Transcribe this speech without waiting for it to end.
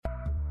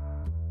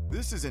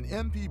This is an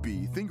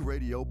MPB Think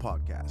Radio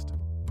podcast.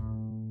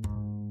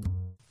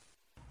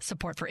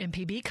 Support for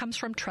MPB comes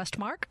from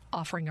Trustmark,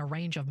 offering a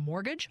range of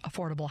mortgage,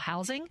 affordable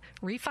housing,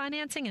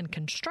 refinancing, and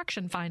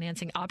construction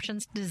financing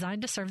options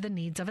designed to serve the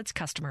needs of its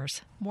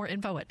customers. More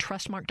info at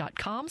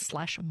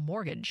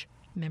trustmark.com/mortgage.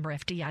 Member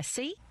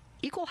FDIC,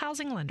 Equal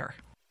Housing Lender.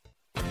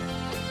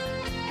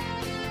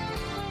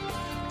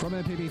 From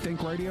MPB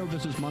Think Radio,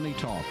 this is Money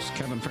Talks.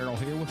 Kevin Farrell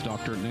here with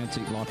Dr. Nancy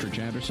Lottridge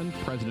Anderson,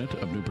 president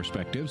of New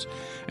Perspectives,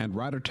 and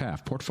Ryder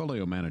Taff,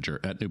 portfolio manager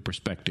at New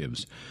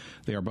Perspectives.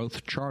 They are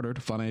both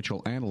chartered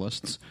financial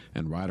analysts,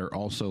 and Ryder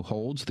also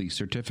holds the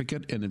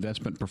Certificate in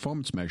Investment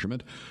Performance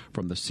Measurement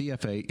from the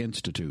CFA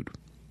Institute.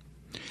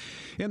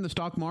 In the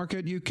stock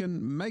market, you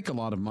can make a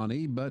lot of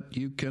money, but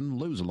you can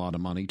lose a lot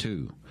of money,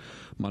 too.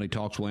 Money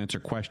Talks will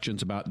answer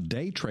questions about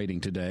day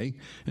trading today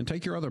and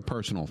take your other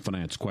personal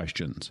finance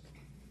questions.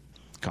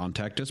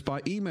 Contact us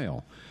by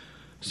email.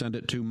 Send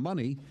it to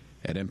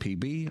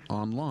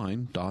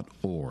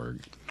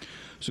money@mpbonline.org.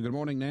 So good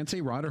morning, Nancy.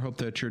 Ryder, hope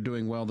that you're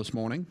doing well this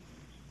morning.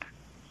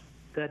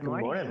 Good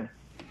morning.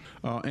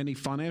 Any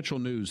financial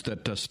news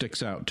that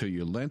sticks out to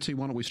you? Nancy,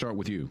 why don't we start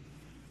with you?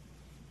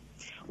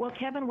 Well,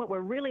 Kevin, what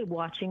we're really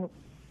watching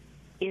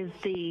is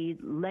the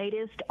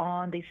latest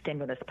on the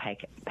stimulus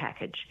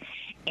package.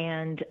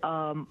 And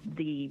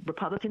the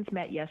Republicans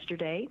met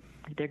yesterday.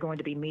 They're going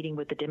to be meeting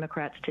with the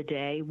Democrats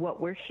today. What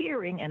we're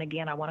hearing, and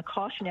again, I want to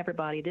caution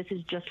everybody, this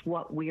is just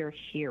what we're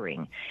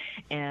hearing.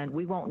 And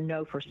we won't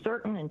know for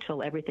certain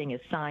until everything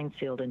is signed,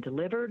 sealed, and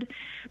delivered.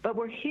 But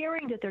we're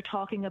hearing that they're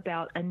talking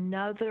about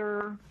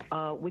another,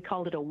 we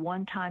called it a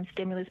one-time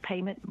stimulus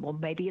payment. Well,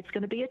 maybe it's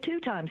going to be a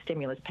two-time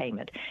stimulus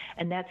payment.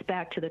 And that's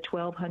back to the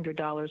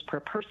 $1,200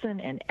 per person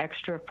and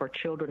extra for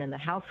children in the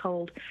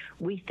household.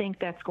 We think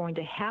that's going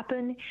to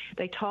happen.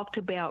 They talked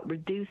about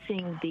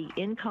reducing the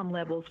income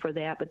levels for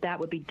that, but that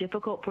would be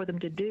difficult for them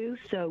to do,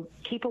 so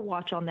keep a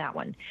watch on that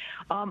one.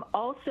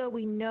 Also,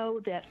 we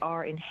know that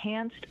our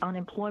enhanced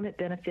unemployment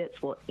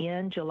benefits will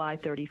end July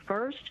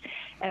 31st.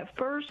 At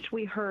first,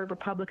 we heard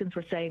Republicans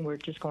were saying we're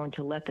just going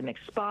to let them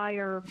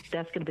expire.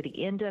 That's going to be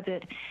the end of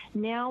it.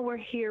 Now we're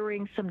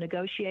hearing some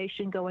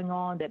negotiation going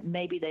on that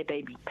maybe they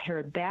may be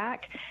pared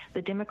back.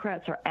 The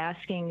Democrats are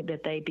asking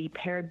that they be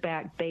pared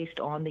back based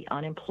on the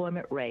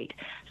unemployment rate.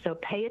 So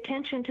pay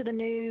attention to the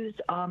news,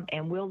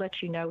 and we'll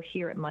let you know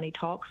here at Money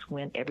Talks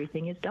when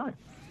everything is done.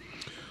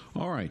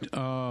 All right.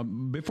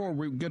 Before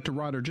we get to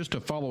Ryder, just to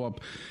follow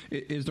up,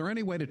 is there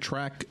any way to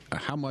track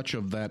how much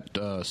of that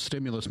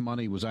stimulus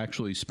money was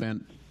actually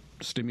spent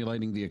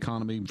stimulating the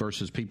economy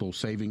versus people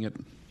saving it?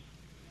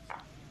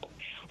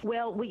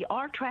 Well, we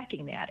are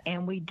tracking that,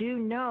 and we do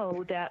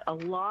know that a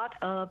lot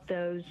of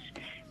those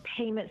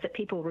payments that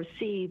people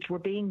received were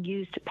being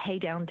used to pay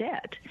down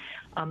debt.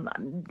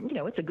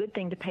 It's a good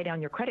thing to pay down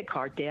your credit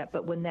card debt,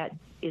 but when that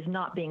is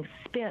not being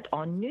spent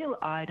on new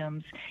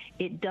items,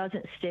 it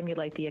doesn't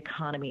stimulate the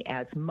economy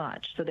as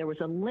much. So there was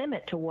a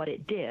limit to what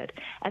it did.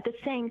 At the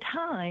same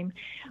time,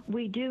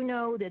 we do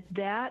know that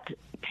that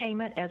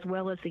payment, as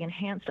well as the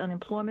enhanced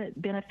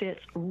unemployment benefits,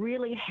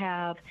 really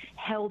have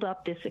held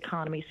up this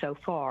economy so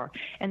far.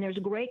 And there's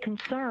great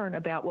concern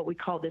about what we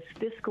call this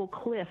fiscal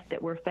cliff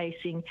that we're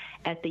facing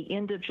at the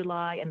end of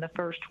July and the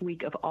first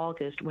week of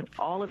August when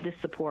all of this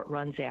support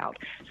runs out.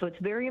 So it's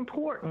very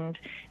important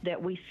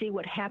that we see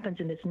what happens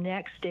in this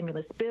next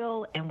stimulus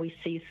bill and we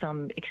see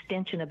some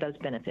extension of those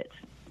benefits.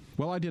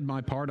 Well, I did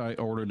my part. I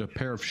ordered a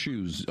pair of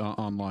shoes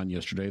online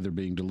yesterday. They're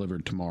being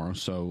delivered tomorrow.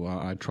 So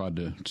I tried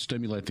to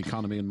stimulate the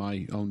economy in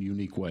my own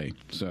unique way.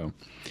 So,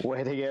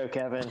 way to go,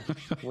 Kevin.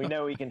 We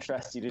know we can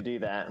trust you to do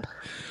that.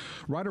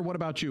 Ryder, what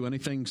about you?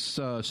 Anything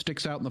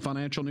sticks out in the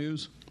financial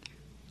news?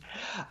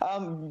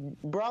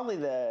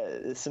 Broadly,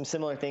 some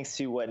similar things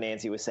to what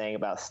Nancy was saying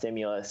about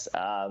stimulus.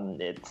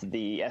 It's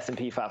the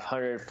S&P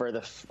 500 for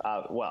the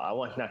I'm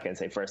not going to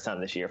say first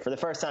time this year. For the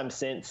first time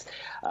since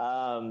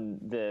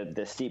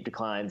the steep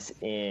declines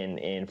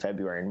in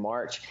February and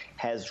March,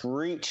 has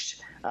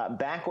reached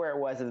back where it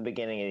was at the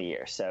beginning of the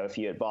year. So if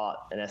you had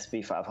bought an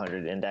S&P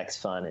 500 index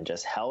fund and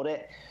just held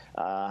it,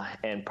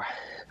 and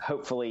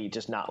hopefully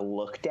just not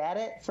looked at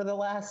it for the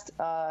last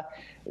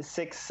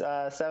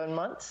 6-7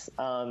 months,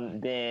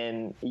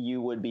 then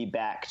you would be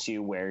back to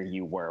where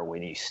you were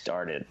when you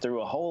started.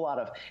 Through a whole lot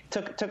of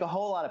took a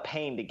whole lot of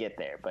pain to get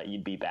there, but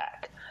you'd be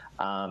back.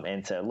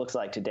 And so it looks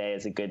like today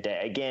is a good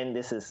day. Again,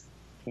 this is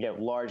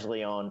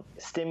largely on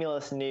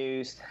stimulus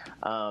news,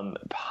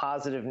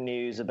 positive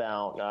news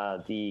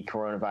about the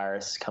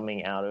coronavirus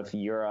coming out of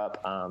Europe.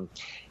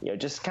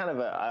 Just kind of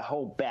a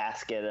whole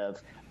basket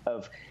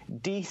of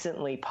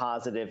decently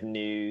positive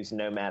news,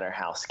 no matter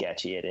how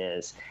sketchy it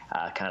is,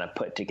 kind of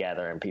put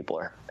together, and people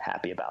are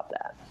happy about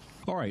that.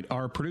 All right.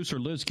 Our producer,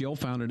 Liz Gill,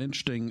 found an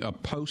interesting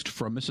post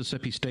from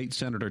Mississippi State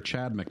Senator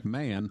Chad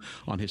McMahon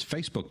on his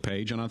Facebook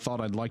page, and I thought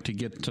I'd like to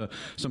get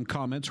some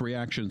comments,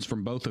 reactions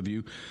from both of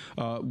you.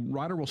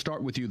 Ryder, we'll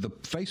start with you. The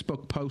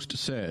Facebook post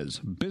says,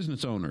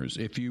 business owners,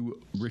 if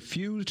you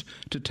refused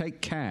to take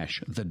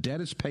cash, the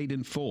debt is paid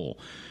in full.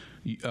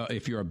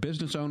 If you're a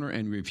business owner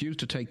and you refuse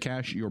to take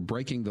cash, you're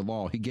breaking the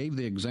law. He gave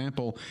the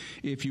example,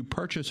 if you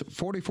purchase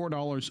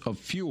 $44 of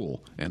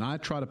fuel and I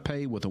try to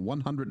pay with a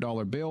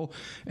 $100 bill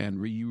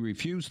and you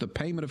refuse the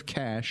payment of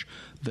cash,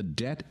 the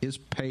debt is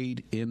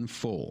paid in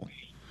full.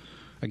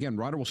 Again,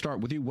 Ryder, we'll start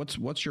with you.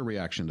 What's your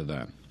reaction to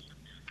that?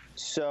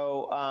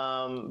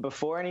 So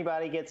before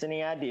anybody gets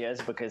any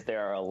ideas, because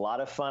there are a lot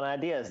of fun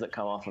ideas that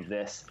come off of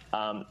this,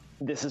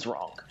 this is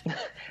wrong.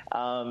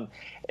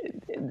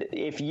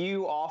 If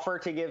you offer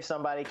to give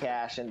somebody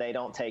cash and they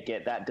don't take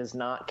it, that does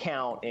not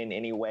count in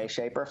any way,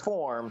 shape, or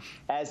form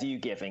as you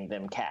giving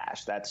them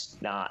cash. That's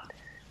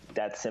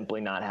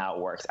simply not how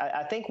it works.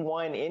 I think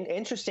one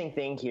interesting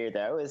thing here,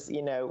 though, is,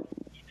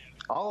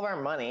 all of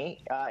our money,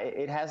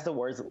 it has the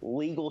words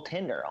legal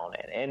tender on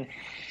it.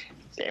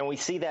 And we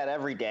see that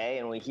every day,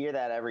 and we hear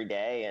that every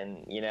day,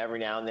 and every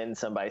now and then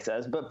somebody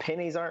says, "But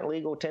pennies aren't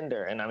legal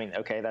tender." And I mean,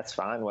 okay, that's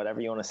fine, whatever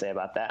you want to say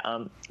about that.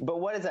 But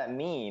what does that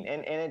mean?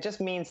 And it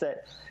just means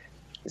that.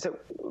 So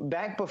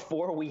back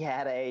before we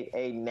had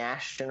a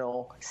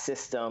national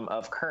system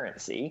of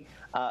currency,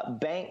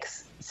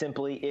 banks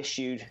simply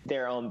issued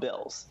their own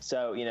bills.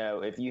 So,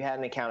 if you had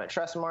an account at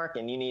Trustmark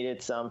and you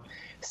needed some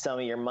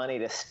of your money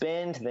to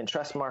spend, then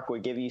Trustmark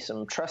would give you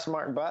some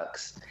Trustmark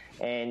bucks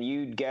and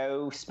you'd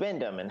go spend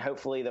them. And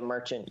hopefully the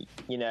merchant,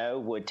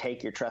 would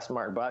take your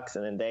Trustmark bucks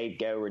and then they'd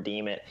go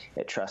redeem it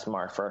at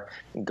Trustmark for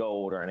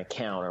gold or an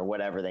account or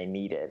whatever they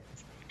needed.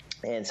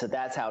 And so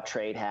that's how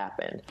trade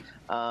happened.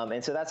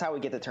 And so that's how we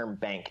get the term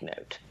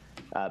banknote.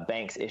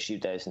 Banks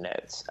issued those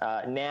notes.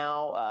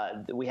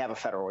 Now we have a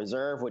Federal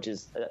Reserve, which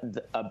is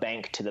a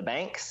bank to the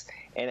banks,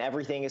 and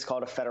everything is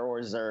called a Federal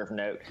Reserve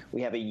note.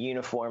 We have a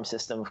uniform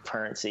system of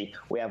currency.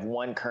 We have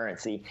one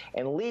currency.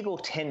 And legal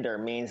tender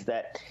means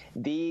that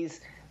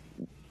these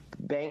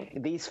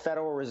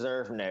Federal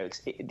Reserve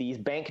notes, these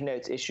bank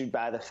notes issued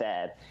by the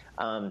Fed,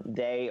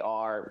 they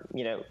are,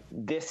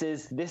 this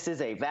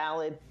is a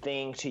valid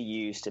thing to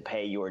use to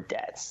pay your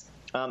debts.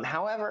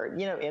 However,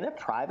 in a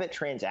private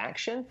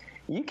transaction,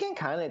 you can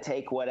kind of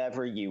take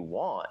whatever you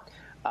want.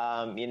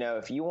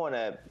 If you want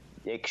to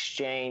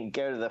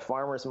go to the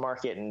farmer's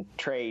market and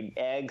trade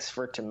eggs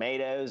for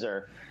tomatoes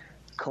or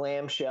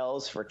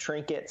clamshells for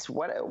trinkets,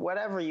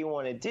 whatever you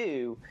want to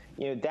do,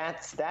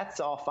 that's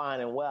all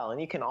fine and well.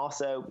 And you can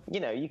also,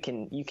 you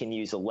can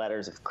use the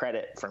letters of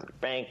credit from the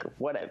bank,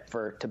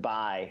 whatever, to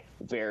buy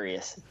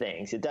various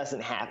things. You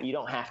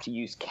don't have to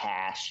use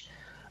cash.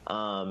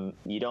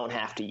 You don't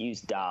have to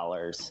use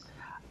dollars.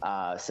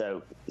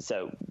 So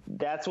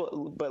that's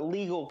what. But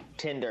legal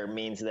tender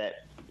means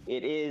that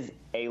it is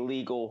a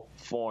legal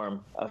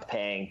form of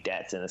paying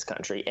debts in this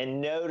country,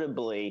 and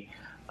notably,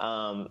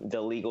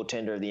 the legal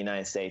tender of the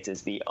United States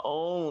is the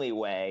only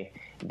way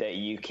that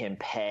you can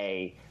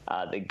pay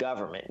the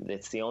government.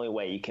 It's the only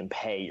way you can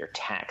pay your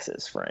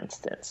taxes, for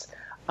instance.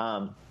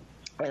 And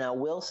I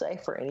will say,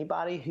 for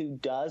anybody who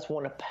does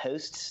want to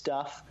post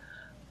stuff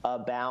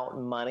about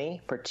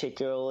money,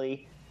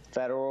 particularly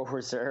Federal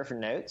Reserve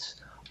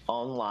notes,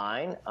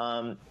 online,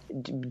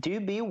 do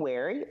be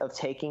wary of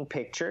taking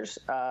pictures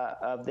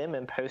of them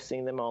and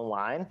posting them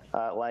online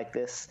like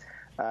this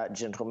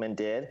gentleman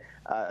did.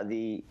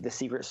 The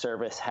Secret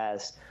Service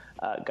has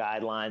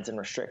guidelines and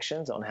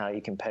restrictions on how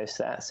you can post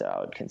that, so I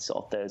would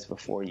consult those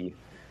before you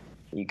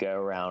go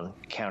around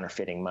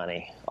counterfeiting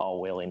money all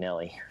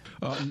willy-nilly.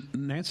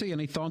 Nancy,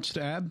 any thoughts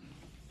to add?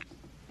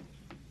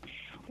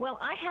 Well,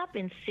 I have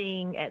been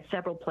seeing at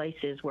several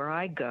places where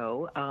I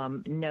go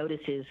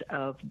notices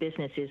of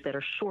businesses that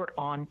are short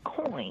on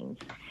coins.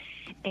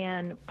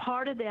 And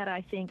part of that,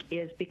 I think,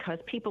 is because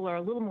people are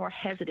a little more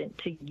hesitant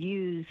to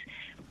use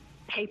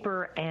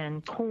paper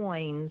and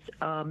coins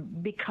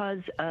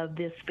because of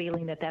this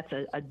feeling that that's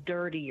a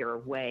dirtier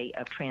way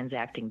of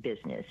transacting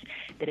business,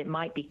 that it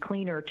might be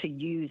cleaner to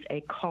use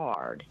a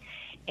card.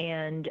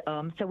 And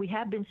so we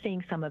have been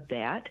seeing some of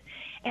that.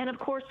 And, of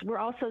course, we're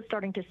also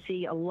starting to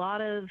see a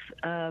lot of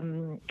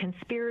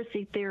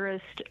conspiracy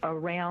theorists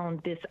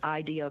around this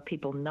idea of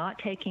people not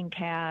taking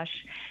cash.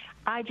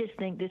 I just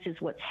think this is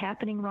what's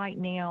happening right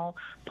now.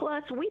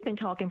 Plus, we've been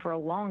talking for a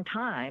long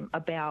time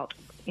about,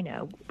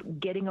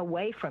 getting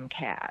away from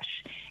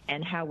cash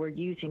and how we're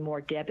using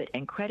more debit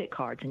and credit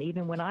cards. And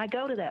even when I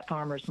go to that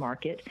farmer's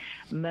market,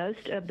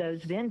 most of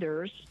those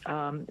vendors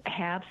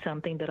have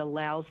something that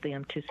allows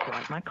them to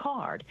swipe my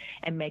card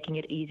and making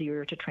it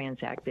easier to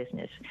transact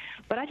business.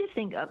 But I just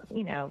think,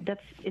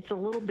 it's a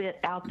little bit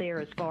out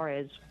there as far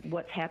as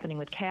what's happening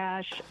with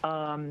cash.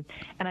 And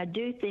I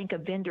do think a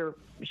vendor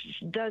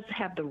does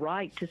have the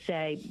right to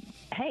say,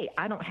 hey,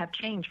 I don't have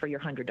change for your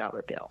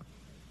 $100 bill.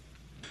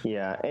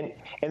 Yeah,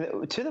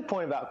 and to the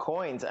point about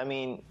coins, I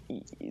mean,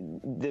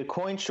 the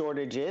coin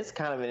shortage is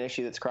kind of an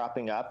issue that's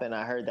cropping up, and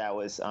I heard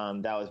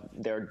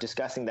they were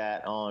discussing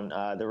that on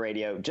the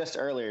radio just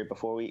earlier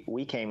before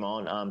we came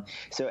on.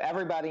 So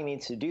everybody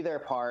needs to do their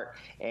part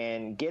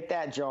and get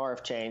that jar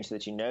of change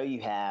that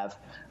you have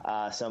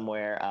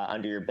somewhere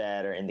under your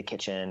bed or in the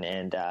kitchen,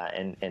 and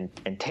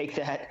take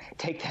that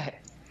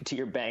to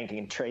your bank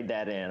and trade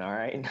that in. All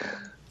right.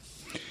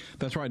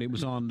 That's right. It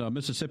was on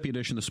Mississippi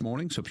Edition this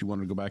morning, so if you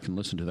wanted to go back and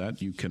listen to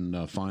that, you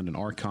can find an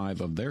archive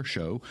of their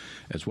show,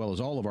 as well as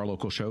all of our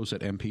local shows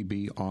at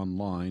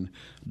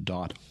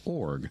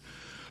mpbonline.org.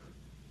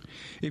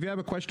 If you have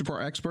a question for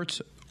our experts,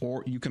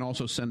 or you can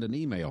also send an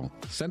email.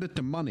 Send it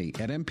to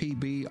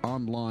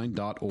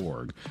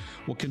money@mpbonline.org.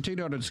 We'll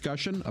continue our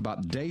discussion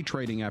about day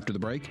trading after the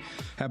break.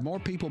 Have more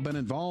people been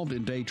involved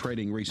in day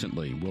trading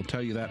recently? We'll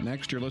tell you that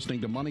next. You're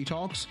listening to Money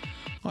Talks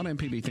on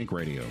MPB Think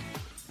Radio.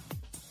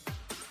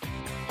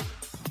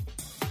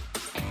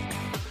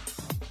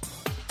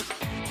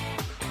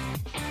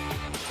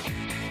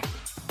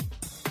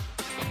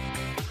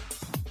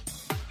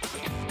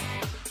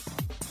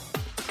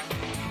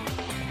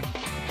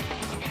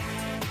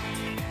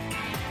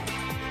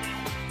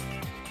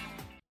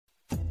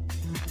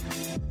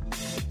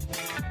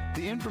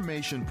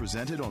 Information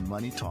presented on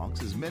Money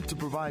Talks is meant to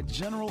provide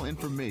general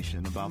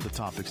information about the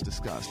topics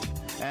discussed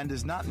and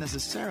is not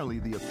necessarily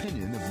the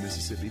opinion of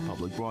Mississippi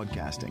Public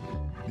Broadcasting.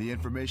 The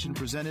information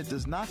presented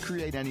does not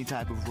create any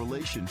type of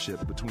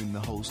relationship between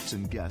the hosts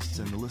and guests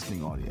and the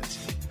listening audience.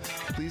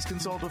 Please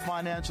consult a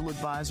financial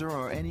advisor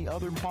or any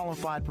other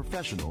qualified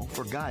professional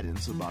for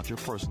guidance about your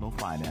personal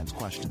finance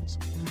questions.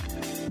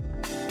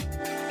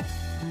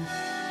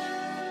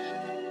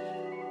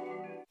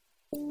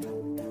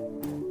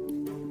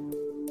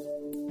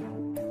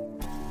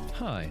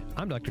 Hi,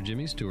 I'm Dr.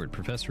 Jimmy Stewart,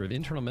 Professor of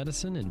Internal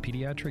Medicine and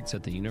Pediatrics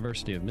at the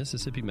University of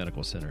Mississippi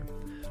Medical Center.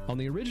 On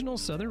the original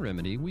Southern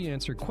Remedy, we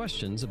answer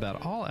questions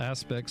about all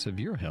aspects of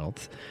your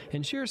health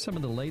and share some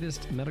of the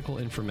latest medical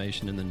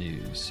information in the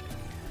news.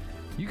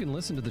 You can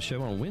listen to the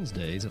show on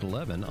Wednesdays at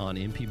 11 on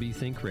MPB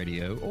Think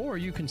Radio, or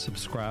you can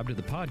subscribe to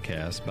the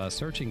podcast by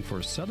searching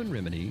for Southern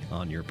Remedy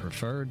on your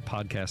preferred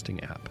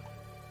podcasting app.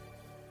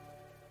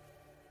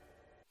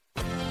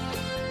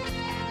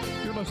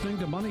 Listening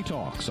to Money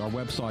Talks. Our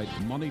website,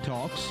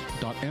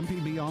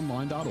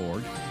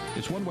 moneytalks.mpbonline.org,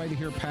 is one way to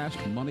hear past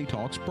Money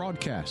Talks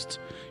broadcasts.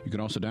 You can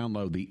also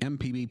download the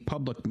MPB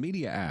Public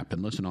Media app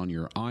and listen on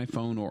your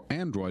iPhone or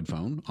Android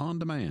phone on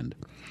demand.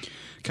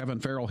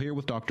 Kevin Farrell here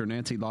with Dr.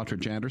 Nancy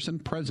Lottridge Anderson,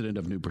 president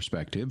of New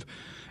Perspectives,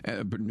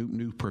 and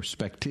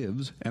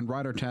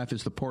Ryder Taff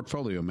is the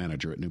portfolio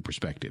manager at New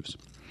Perspectives.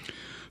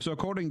 So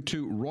according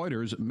to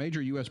Reuters,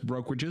 major U.S.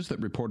 brokerages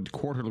that reported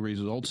quarterly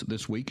results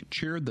this week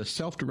cheered the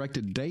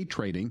self-directed day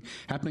trading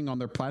happening on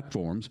their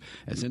platforms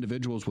as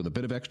individuals with a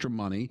bit of extra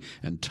money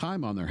and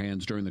time on their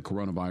hands during the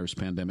coronavirus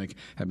pandemic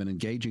have been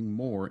engaging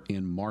more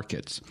in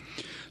markets.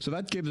 So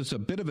that gives us a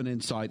bit of an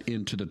insight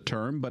into the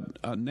term.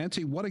 But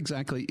Nancy, what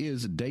exactly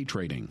is day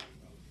trading?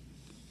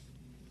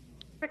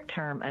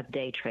 Term of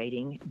day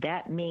trading,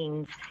 that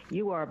means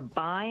you are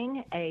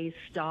buying a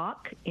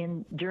stock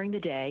during the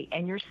day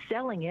and you're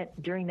selling it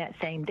during that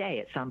same day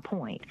at some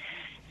point.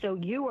 So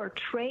you are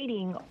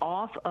trading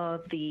off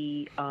of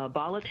the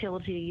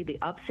volatility, the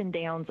ups and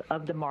downs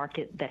of the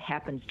market that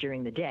happens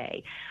during the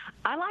day.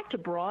 I like to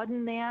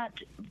broaden that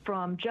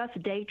from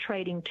just day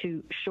trading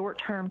to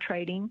short-term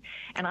trading,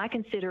 and I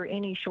consider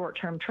any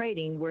short-term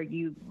trading where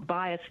you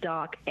buy a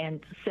stock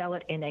and sell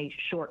it in a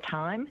short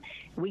time.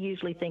 We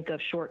usually think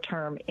of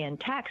short-term in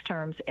tax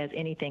terms as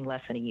anything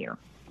less than a year.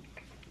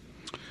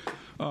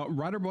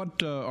 Ryder,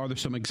 what are there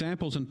some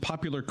examples in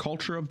popular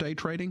culture of day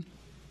trading?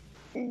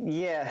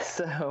 Yeah,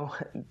 so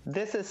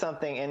this is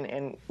something,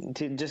 and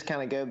to just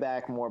kind of go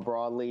back more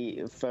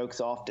broadly,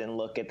 folks often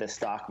look at the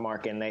stock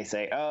market and they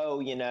say, oh,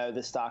 you know,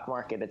 the stock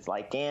market, it's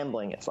like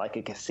gambling, it's like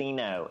a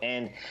casino.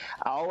 And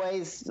I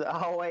always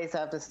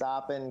have to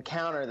stop and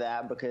counter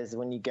that, because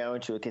when you go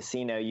into a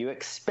casino, you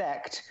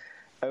expect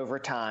over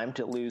time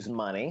to lose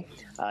money,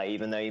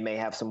 even though you may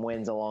have some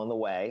wins along the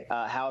way.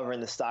 However,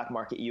 in the stock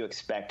market, you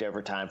expect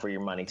over time for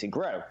your money to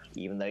grow,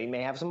 even though you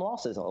may have some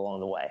losses along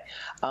the way.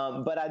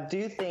 But I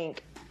do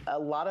think a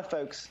lot of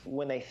folks,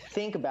 when they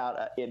think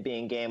about it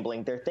being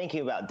gambling, they're thinking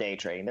about day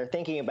trading. They're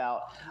thinking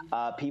about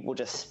people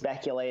just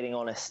speculating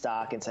on a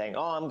stock and saying,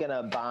 oh, I'm going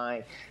to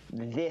buy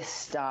this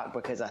stock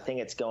because I think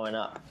it's going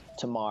up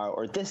tomorrow,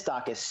 or this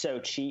stock is so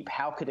cheap,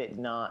 how could it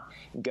not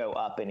go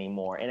up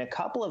anymore? And a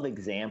couple of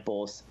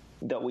examples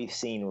that we've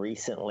seen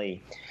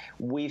recently,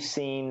 we've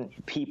seen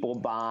people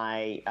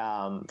buy,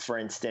 for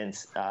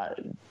instance,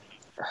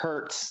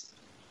 Hertz,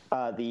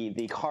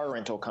 the car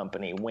rental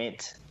company,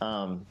 went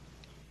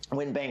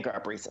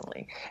bankrupt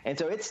recently. And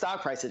so its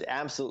stock price had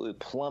absolutely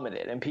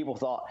plummeted. And people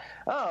thought,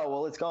 oh,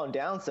 well, it's gone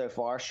down so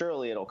far,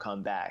 surely it'll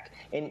come back.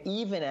 And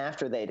even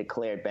after they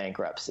declared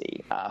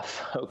bankruptcy,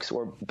 folks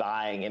were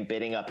buying and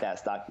bidding up that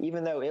stock,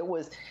 even though it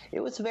was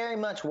very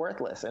much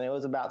worthless and it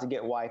was about to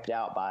get wiped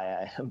out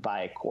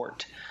by a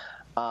court.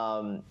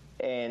 And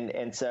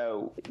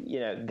so, you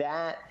know,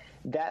 that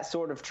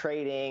sort of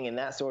trading and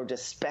that sort of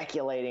just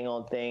speculating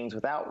on things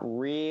without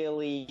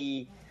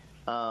really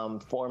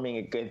forming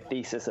a good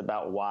thesis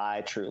about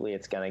why truly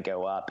it's going to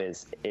go up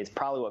is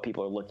probably what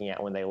people are looking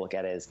at when they look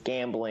at it as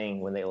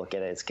gambling, when they look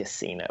at it as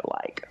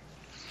casino-like.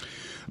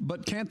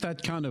 But can't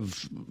that kind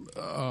of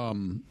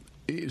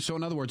So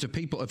in other words,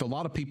 if a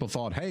lot of people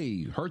thought,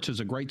 hey, Hertz is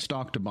a great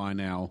stock to buy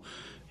now,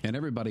 and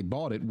everybody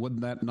bought it,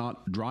 wouldn't that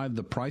not drive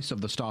the price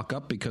of the stock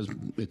up because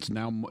it's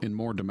now in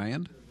more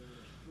demand?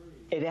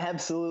 It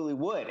absolutely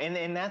would.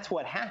 And that's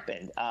what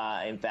happened,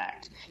 in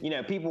fact.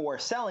 People were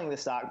selling the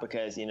stock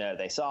because,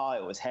 they saw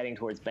it was heading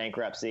towards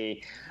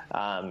bankruptcy.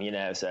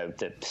 So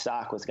the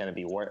stock was going to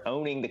be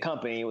owning the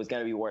company was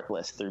going to be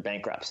worthless through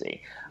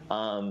bankruptcy.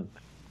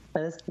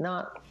 And it's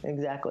not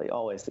exactly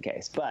always the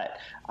case. But,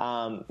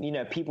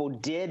 people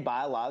did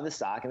buy a lot of the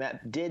stock, and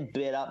that did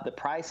bid up the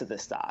price of the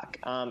stock.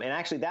 And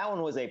actually, that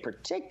one was a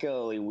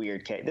particularly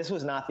weird case. This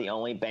was not the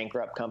only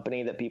bankrupt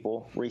company that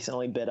people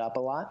recently bid up a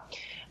lot.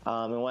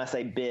 And when I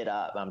say bid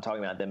up, I'm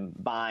talking about them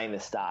buying the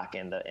stock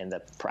and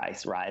the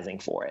price rising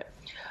for it.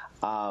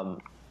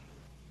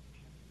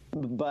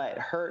 But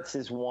Hertz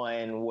is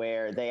one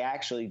where they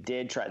actually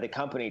did try. The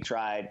company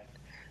tried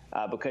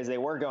because they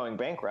were going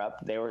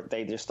bankrupt.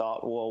 They just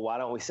thought, well, why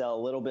don't we sell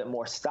a little bit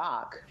more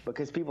stock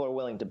because people are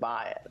willing to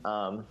buy it.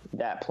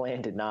 That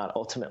plan did not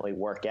ultimately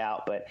work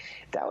out, but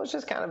that was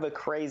just kind of a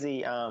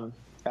crazy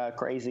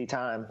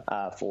time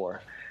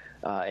for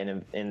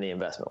in the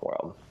investment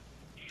world.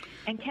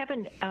 And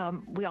Kevin,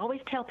 we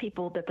always tell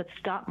people that the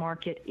stock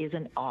market is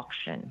an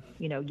auction.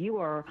 You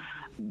are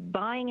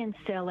buying and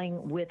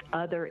selling with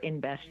other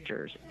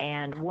investors.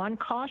 And one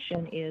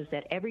caution is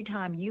that every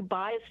time you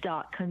buy a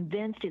stock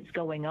convinced it's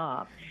going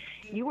up,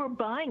 you are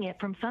buying it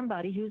from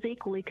somebody who's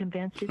equally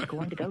convinced it's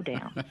going to go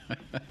down.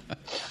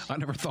 I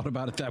never thought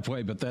about it that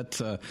way, but that's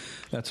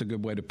a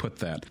good way to put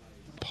that.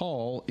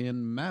 Paul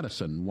in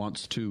Madison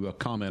wants to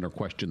comment or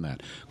question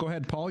that. Go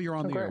ahead, Paul. You're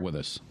on the air with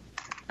us.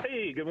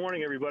 Hey, good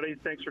morning, everybody.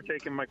 Thanks for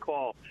taking my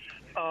call.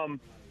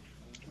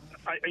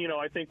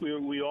 I think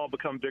we all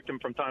become victim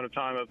from time to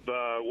time of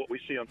what we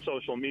see on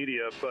social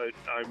media, but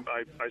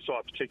I saw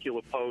a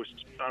particular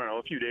post,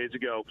 a few days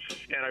ago,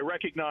 and I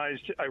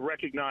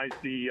recognized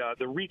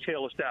the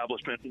retail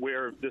establishment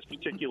where this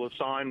particular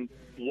sign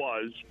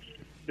was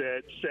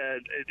that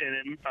said,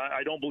 and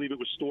I don't believe it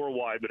was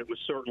store-wide, but it was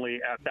certainly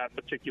at that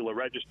particular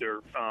register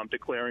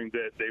declaring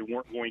that they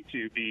weren't going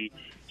to be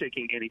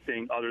taking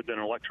anything other than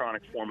an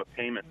electronic form of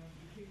payment.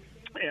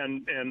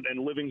 And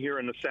living here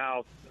in the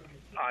South,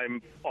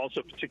 I'm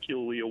also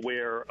particularly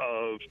aware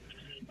of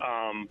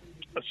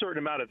a certain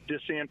amount of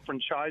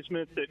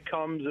disenfranchisement that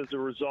comes as a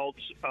result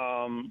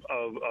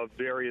of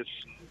various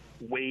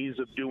ways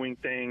of doing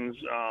things,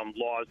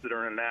 laws that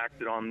are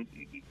enacted on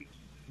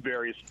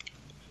various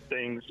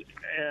things.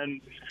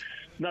 And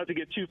not to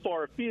get too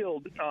far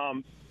afield,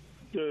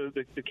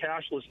 the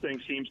cashless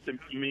thing seems to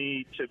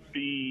me to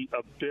be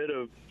a bit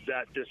of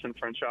that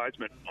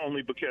disenfranchisement,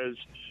 only because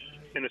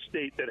in a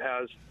state that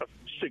has a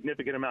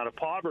significant amount of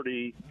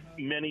poverty,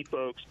 many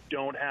folks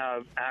don't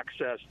have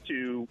access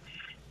to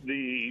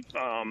the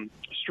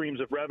streams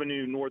of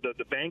revenue nor the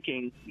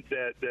banking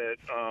that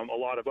a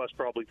lot of us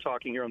probably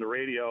talking here on the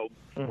radio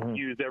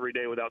use every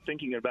day without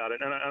thinking about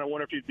it. And I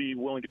wonder if you'd be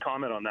willing to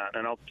comment on that,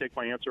 and I'll take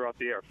my answer off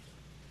the air.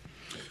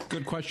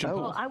 Good question,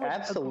 Paul. Well,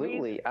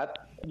 absolutely. I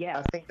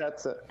think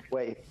that's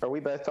wait, are we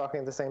both talking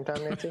at the same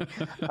time, Nancy?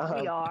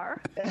 We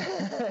are.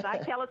 Did I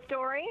tell a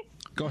story?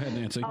 Go ahead,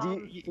 Nancy. Go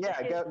hit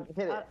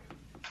it.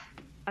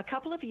 A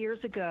couple of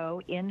years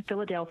ago in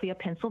Philadelphia,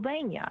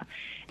 Pennsylvania,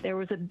 there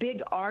was a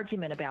big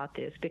argument about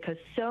this because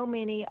so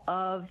many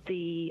of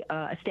the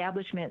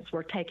establishments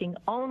were taking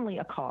only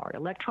a card,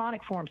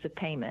 electronic forms of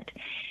payment.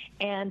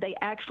 And they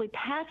actually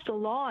passed a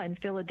law in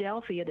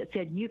Philadelphia that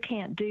said you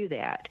can't do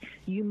that.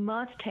 You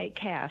must take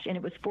cash. And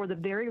it was for the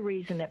very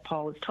reason that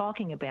Paul is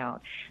talking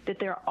about, that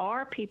there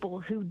are people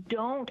who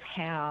don't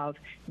have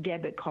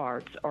debit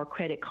cards or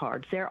credit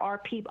cards. There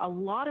are a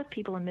lot of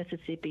people in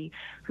Mississippi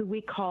who we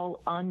call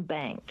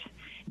unbanked.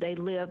 They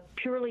live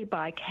purely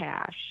by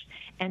cash.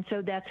 And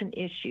so that's an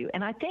issue.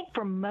 And I think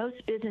for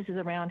most businesses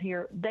around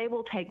here, they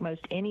will take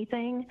most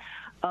anything.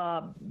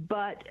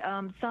 But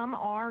some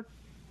are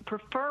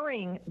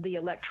preferring the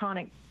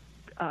electronic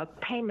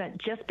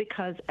payment just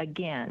because,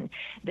 again,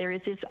 there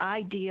is this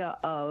idea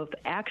of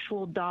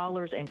actual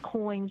dollars and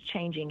coins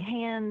changing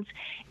hands,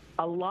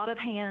 a lot of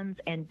hands,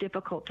 and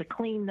difficult to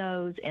clean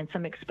those, and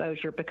some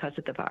exposure because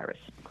of the virus.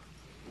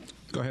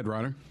 Go ahead,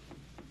 Ryder.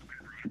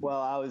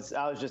 Well, I was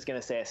just going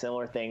to say a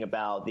similar thing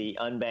about the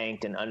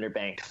unbanked and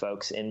underbanked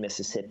folks in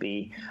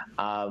Mississippi.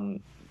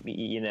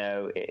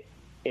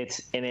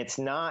 It's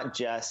not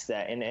just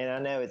that, and I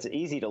know it's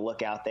easy to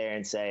look out there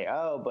and say,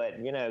 oh,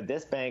 but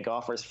this bank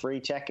offers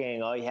free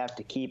checking. All you have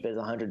to keep is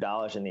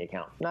 $100 in the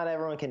account. Not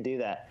everyone can do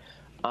that.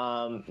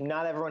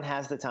 Not everyone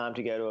has the time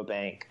to go to a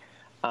bank.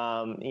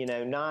 Not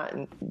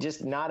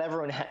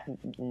everyone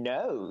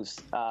knows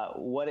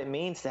what it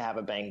means to have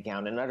a bank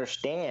account and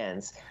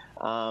understands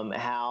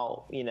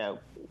how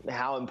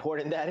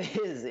important that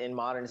is in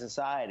modern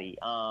society.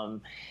 Or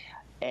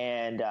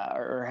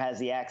has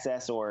the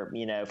access, or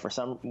for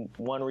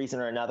one reason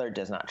or another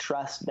does not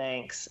trust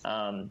banks.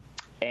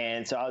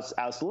 And so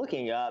I was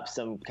looking up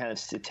some kind of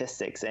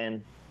statistics,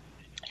 and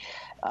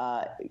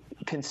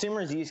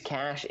consumers used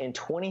cash in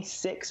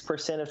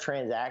 26% of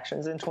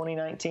transactions in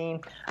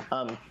 2019,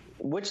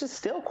 which is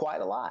still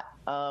quite a lot.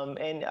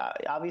 And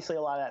obviously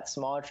a lot of that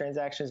smaller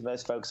transactions.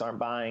 Most folks aren't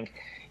buying,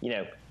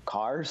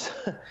 cars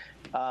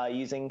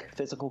using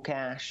physical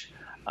cash.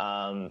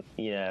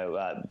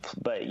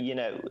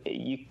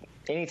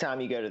 Anytime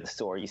you go to the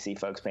store, you see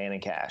folks paying in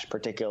cash,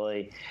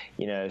 particularly,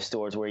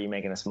 stores where you're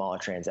making a smaller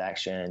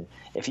transaction.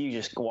 If you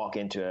just walk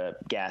into a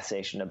gas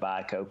station to buy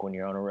a Coke when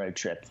you're on a road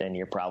trip, then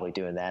you're probably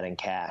doing that in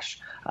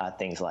cash,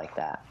 things like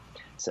that.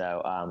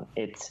 So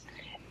it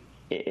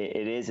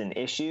is an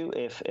issue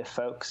if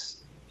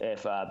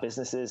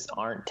businesses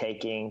aren't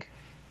taking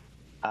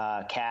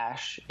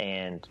cash,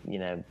 and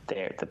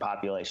the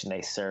population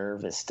they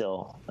serve is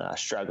still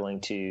struggling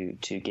to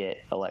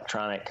get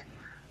electronic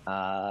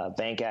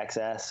bank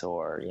access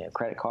or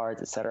credit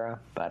cards, et cetera.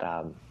 But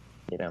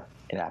it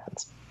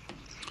happens.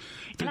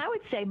 And I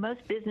would say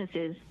most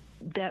businesses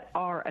that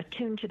are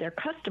attuned to their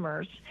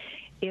customers,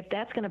 if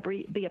that's going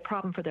to be a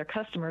problem for their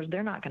customers,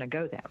 they're not going to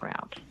go that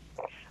route.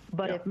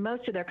 But if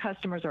most of their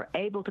customers are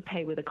able to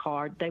pay with a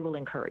card, they will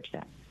encourage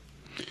that.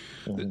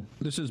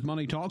 This is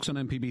Money Talks on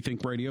MPB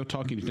Think Radio,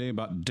 talking today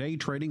about day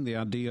trading, the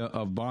idea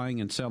of buying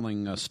and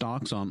selling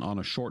stocks on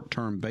a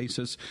short-term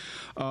basis.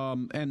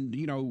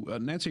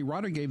 Nancy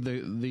Ryder gave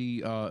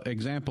the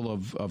example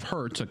of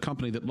Hertz, a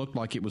company that looked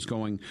like it was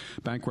going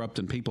bankrupt,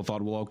 and people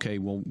thought, well, okay,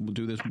 we'll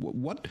do this.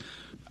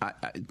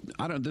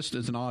 I don't. This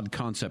is an odd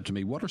concept to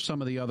me. What are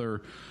some of the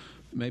other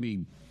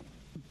maybe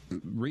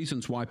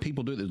reasons why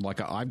people do this? Like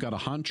I've got a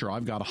hunch, or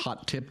I've got a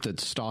hot tip that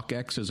stock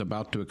X is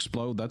about to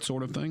explode, that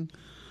sort of thing?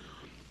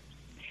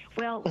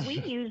 Well, we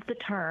use the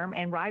term,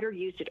 and Ryder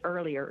used it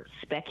earlier,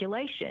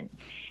 speculation.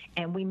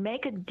 And we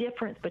make a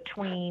difference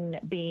between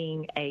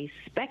being a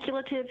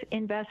speculative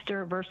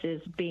investor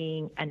versus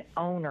being an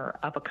owner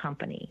of a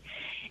company.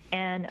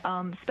 And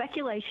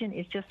speculation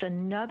is just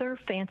another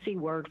fancy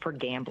word for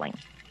gambling.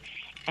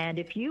 And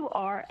if you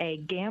are a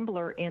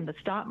gambler in the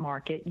stock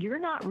market, you're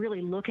not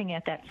really looking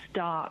at that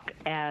stock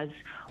as,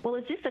 well,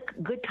 is this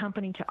a good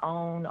company to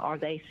own? Are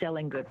they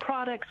selling good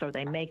products? Are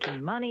they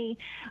making money?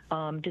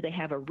 Do they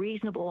have a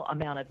reasonable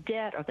amount of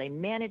debt? Are they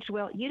managed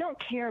well? You don't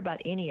care about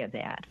any of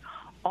that.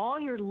 All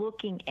you're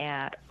looking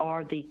at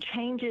are the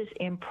changes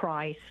in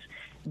price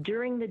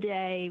during the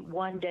day,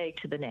 one day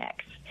to the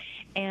next.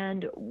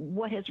 And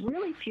what has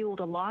really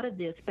fueled a lot of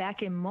this,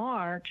 back in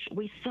March,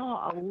 we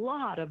saw a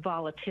lot of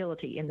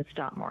volatility in the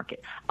stock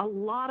market, a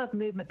lot of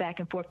movement back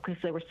and forth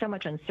because there was so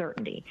much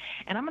uncertainty.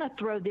 And I'm going to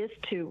throw this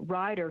to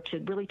Ryder to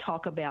really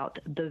talk about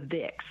the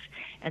VIX.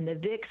 And the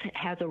VIX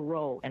has a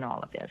role in all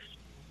of this.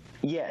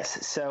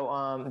 Yes.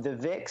 So the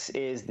VIX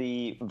is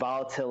the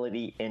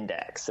volatility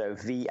index, so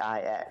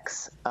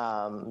VIX.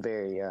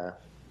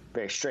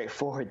 Very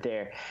straightforward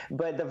there.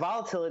 But the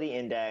volatility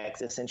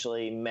index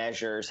essentially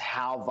measures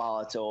how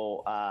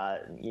volatile,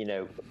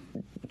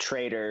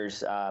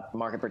 traders,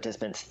 market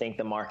participants think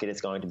the market is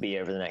going to be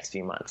over the next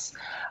few months.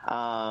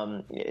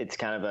 It's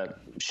kind of a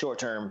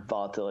short-term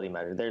volatility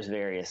measure. There's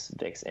various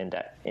VIX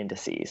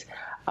indices.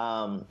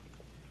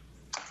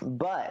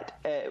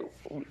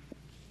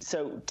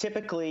 So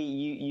typically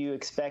you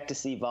expect to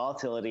see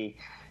volatility,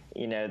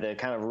 the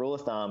kind of rule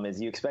of thumb is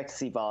you expect to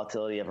see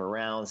volatility of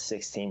around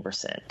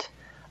 16%.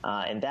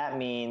 And that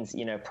means,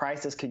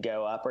 prices could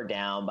go up or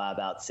down by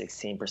about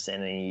 16%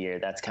 in a year.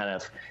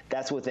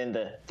 That's within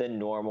the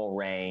normal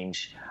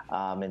range.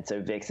 And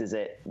so VIX is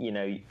at,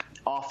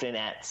 often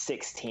at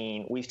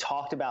 16. We've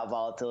talked about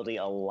volatility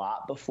a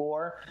lot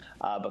before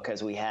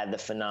because we had the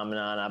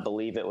phenomenon, I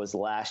believe it was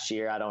last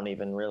year. I don't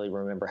even really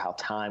remember how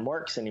time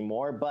works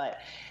anymore,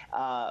 but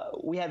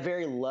we had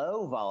very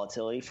low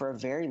volatility for a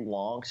very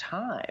long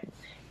time.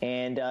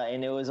 And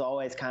it was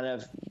always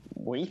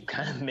we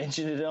kind of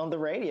mentioned it on the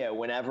radio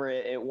whenever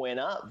it went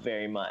up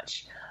very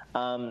much.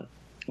 But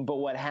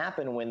what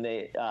happened when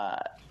the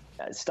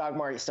stock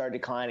market started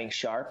declining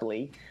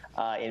sharply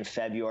in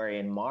February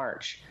and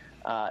March,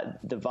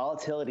 the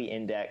volatility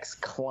index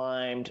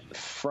climbed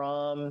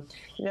from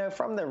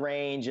the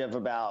range of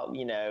about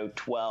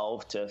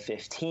 12 to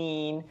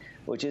 15,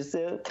 which is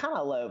the kind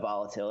of low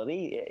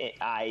volatility,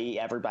 i.e.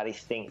 everybody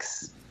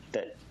thinks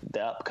that the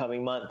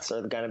upcoming months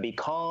are going to be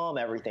calm,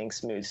 everything's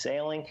smooth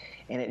sailing,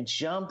 and it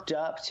jumped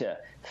up to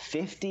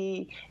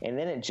 50, and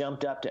then it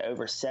jumped up to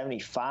over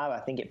 75. I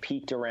think it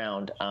peaked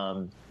around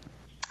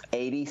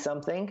 80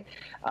 something.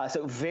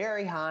 So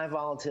very high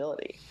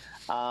volatility.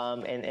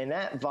 And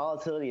that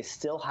volatility is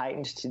still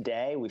heightened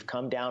today. We've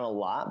come down a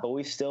lot, but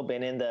we've still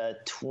been in the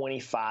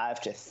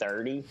 25 to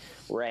 30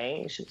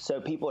 range.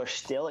 So people are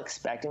still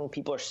expecting,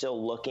 people are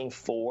still looking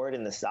forward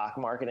in the stock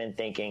market and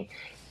thinking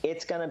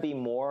it's going to be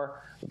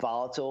more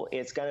volatile.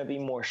 It's going to be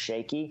more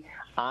shaky.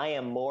 I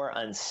am more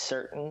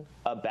uncertain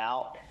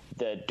about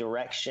the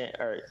direction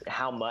or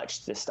how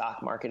much the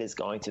stock market is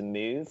going to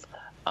move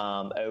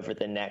over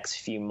the next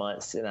few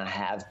months than I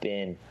have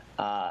been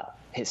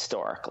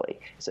historically.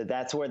 So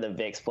that's where the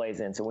VIX plays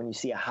in. So when you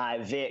see a high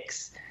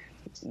VIX,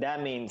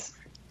 that means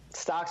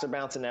stocks are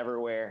bouncing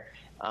everywhere.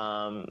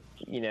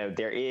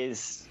 There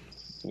is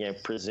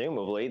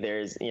presumably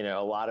there's, a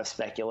lot of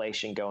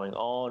speculation going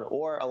on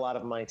or a lot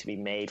of money to be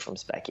made from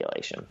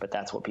speculation. But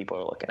that's what people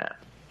are looking at.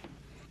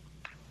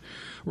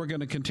 We're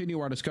going to continue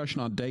our discussion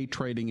on day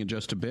trading in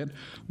just a bit.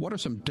 What are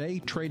some day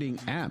trading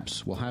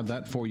apps? We'll have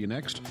that for you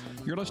next.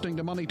 You're listening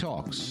to Money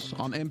Talks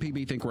on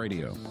MPB Think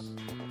Radio.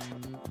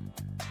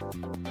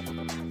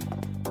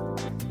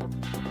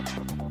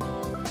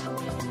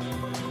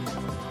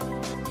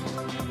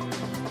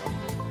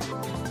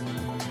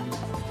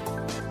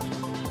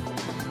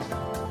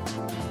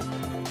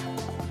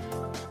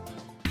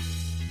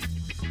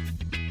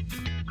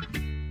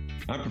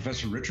 I'm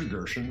Professor Richard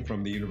Gershon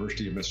from the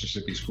University of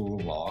Mississippi School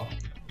of Law,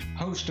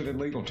 host of In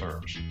Legal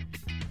Terms.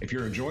 If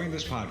you're enjoying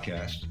this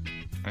podcast,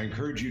 I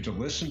encourage you to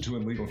listen to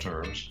In Legal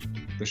Terms,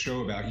 the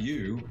show about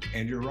you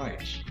and your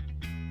rights.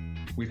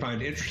 We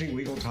find interesting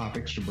legal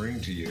topics to bring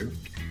to you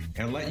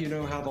and let you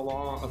know how the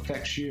law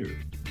affects you.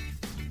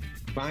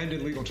 Find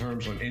In Legal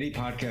Terms on any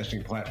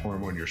podcasting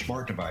platform on your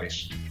smart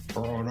device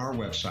or on our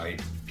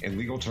website,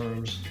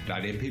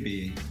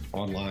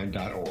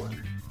 inlegalterms.mpbonline.org.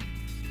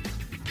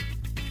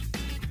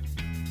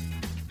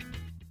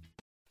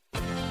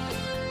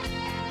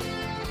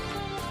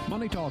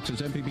 Money Talks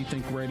is MPB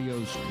Think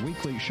Radio's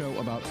weekly show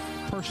about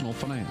personal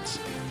finance.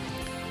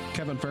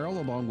 Kevin Farrell,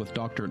 along with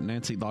Dr.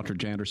 Nancy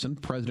Lottridge Anderson,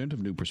 president of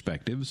New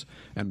Perspectives,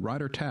 and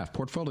Ryder Taff,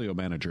 portfolio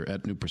manager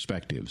at New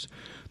Perspectives.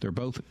 They're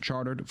both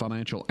chartered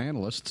financial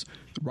analysts.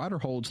 Ryder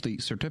holds the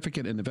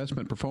Certificate in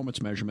Investment Performance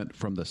Measurement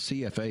from the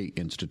CFA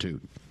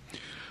Institute.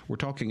 We're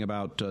talking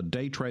about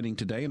day trading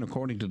today, and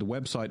according to the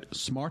website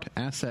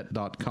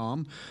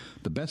smartasset.com,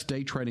 the best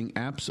day trading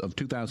apps of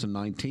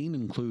 2019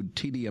 include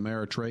TD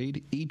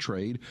Ameritrade,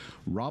 E-Trade,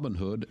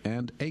 Robinhood,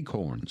 and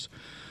Acorns.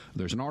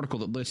 There's an article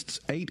that lists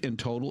 8 in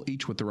total,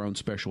 each with their own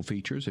special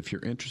features. If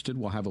you're interested,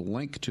 we'll have a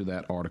link to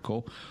that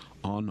article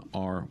on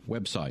our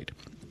website.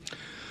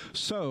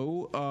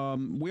 So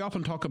we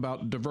often talk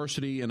about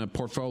diversity in a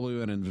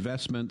portfolio and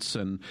investments,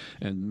 and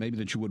maybe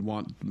that you would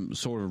want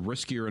sort of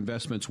riskier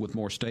investments with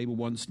more stable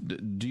ones.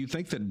 Do you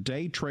think that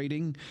day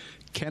trading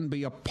can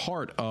be a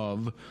part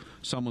of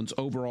someone's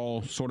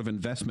overall sort of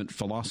investment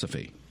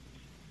philosophy?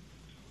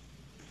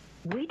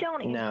 We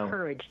don't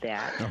encourage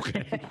that.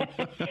 Okay.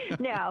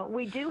 No,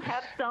 we do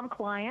have some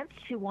clients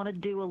who want to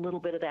do a little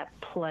bit of that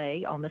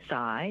play on the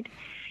side.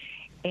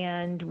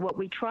 And what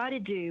we try to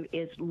do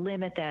is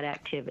limit that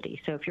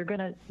activity. So if you're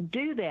going to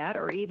do that,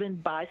 or even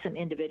buy some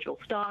individual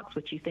stocks,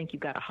 which you think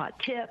you've got a hot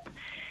tip,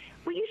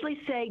 we usually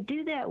say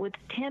do that with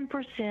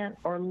 10%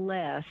 or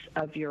less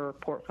of your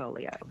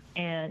portfolio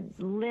and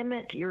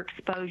limit your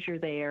exposure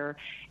there.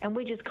 And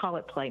we just call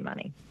it play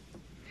money.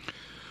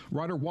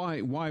 Ryder,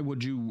 why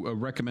would you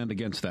recommend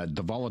against that?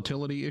 The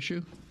volatility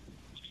issue?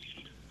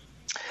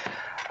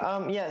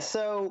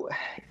 So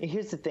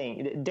here's the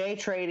thing. Day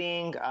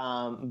trading,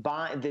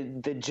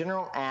 the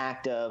general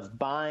act of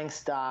buying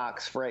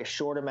stocks for a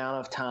short amount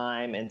of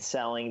time and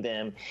selling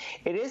them,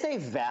 it is a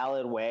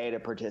valid way to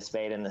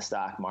participate in the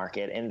stock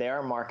market, and there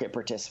are market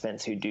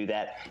participants who do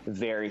that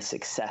very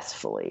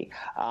successfully.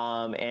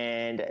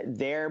 And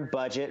their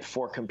budget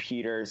for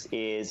computers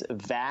is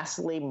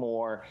vastly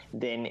more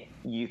than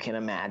you can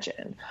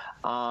imagine.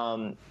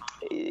 So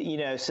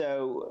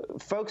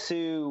folks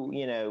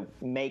who,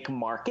 make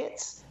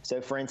markets,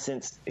 so for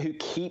instance, who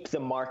keep the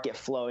market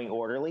flowing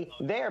orderly,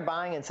 they are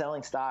buying and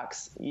selling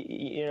stocks,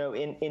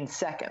 in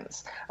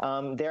seconds.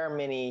 There are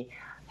many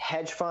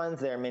hedge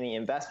funds, there are many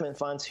investment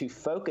funds who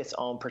focus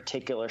on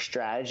particular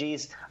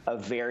strategies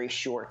of very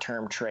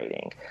short-term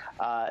trading.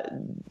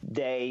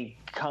 They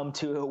come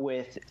to it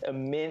with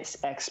immense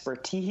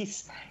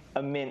expertise,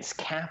 immense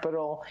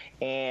capital,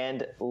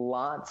 and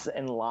lots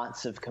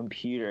of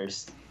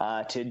computers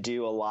to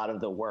do a lot of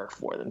the work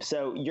for them.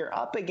 So you're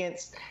up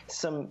against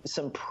some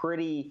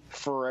pretty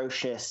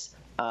ferocious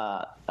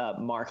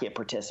market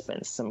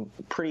participants, some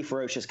pretty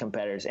ferocious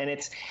competitors, and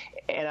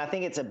I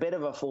think it's a bit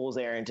of a fool's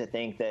errand to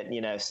think that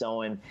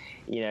someone,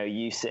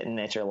 you sitting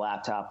at your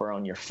laptop or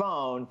on your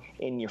phone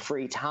in your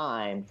free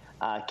time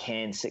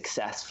can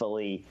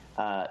successfully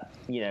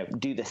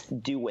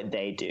do what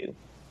they do.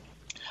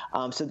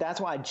 So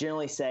that's why I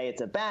generally say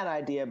it's a bad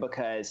idea,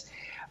 because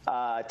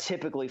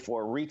typically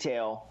for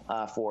retail,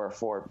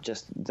 for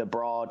just the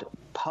broad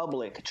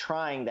public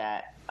trying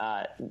that,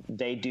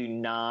 they do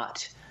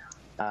not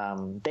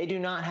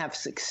have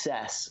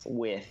success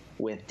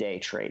with day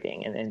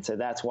trading. And so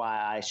that's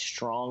why I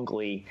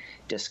strongly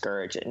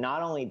discourage it.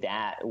 Not only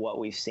that, what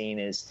we've seen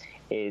is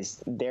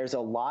there's a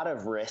lot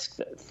of risk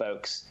that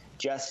folks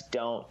just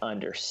don't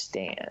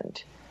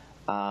understand.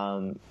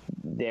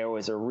 There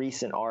was a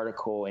recent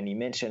article, and you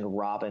mentioned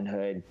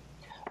Robinhood.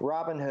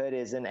 Robinhood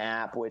is an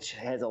app which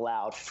has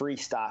allowed free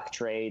stock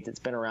trades. It's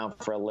been around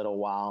for a little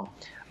while.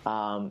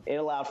 It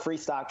allowed free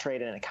stock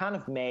trade, and it kind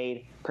of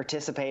made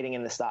participating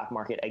in the stock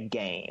market a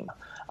game.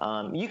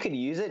 You could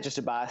use it just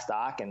to buy a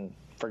stock and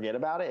forget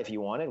about it if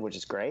you wanted, which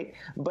is great.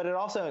 But it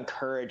also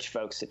encouraged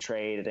folks to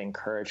trade. It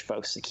encouraged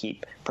folks to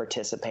keep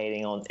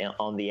participating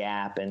on the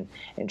app and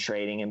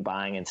trading and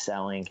buying and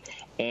selling.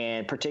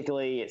 And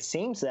particularly, it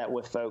seems that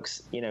with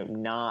folks,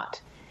 not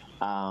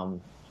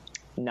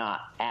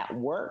not at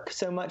work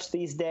so much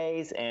these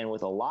days, and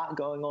with a lot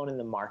going on in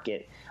the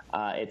market,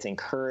 it's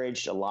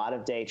encouraged a lot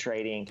of day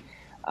trading.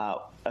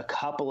 A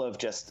couple of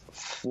just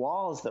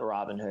flaws that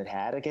Robinhood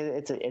had.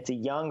 It's a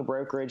young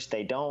brokerage.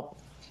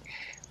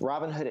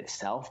 Robinhood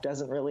itself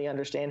doesn't really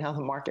understand how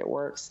the market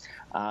works.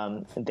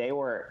 They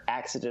were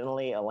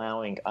accidentally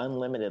allowing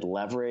unlimited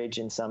leverage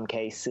in some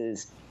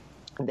cases.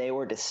 They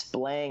were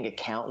displaying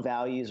account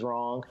values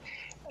wrong.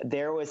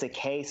 There was a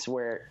case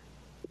where,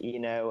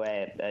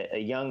 a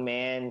young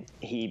man,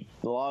 he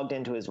logged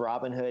into his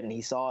Robinhood and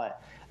he saw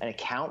an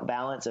account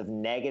balance of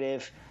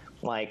negative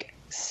like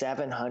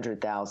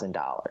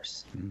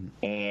 $700,000,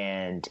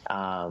 and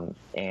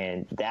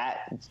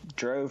that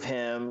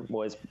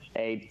was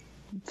a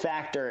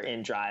factor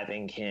in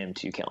driving him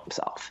to kill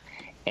himself.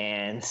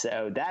 And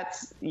so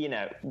that's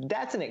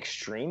an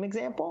extreme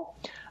example,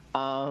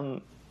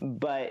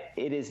 but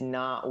it is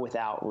not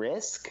without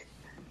risk.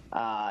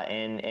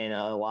 And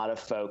a lot of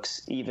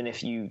folks, even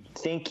if you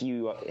think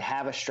you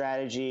have a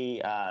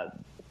strategy,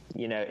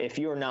 if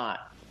you're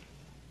not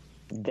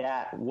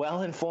that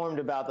well informed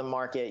about the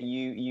market,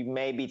 you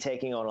may be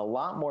taking on a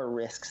lot more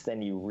risks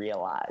than you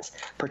realize,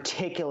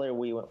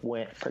 particularly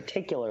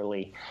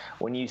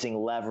when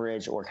using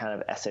leverage or kind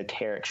of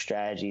esoteric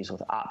strategies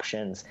with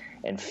options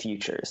and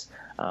futures,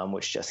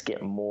 which just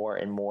get more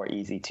and more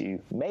easy to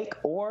make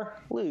or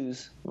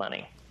lose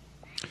money.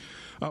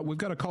 We've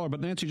got a caller, but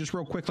Nancy, just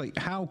real quickly,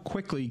 how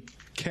quickly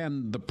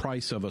can the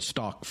price of a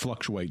stock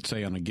fluctuate,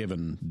 say, on a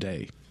given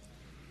day?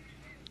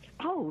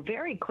 Oh,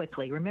 very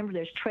quickly. Remember,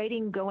 there's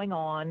trading going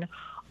on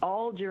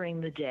all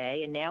during the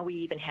day, and now we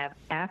even have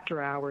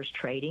after-hours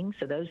trading,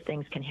 so those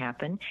things can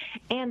happen.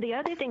 And the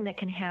other thing that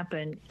can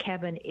happen,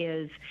 Kevin,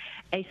 is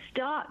a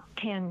stock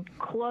can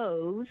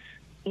close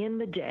in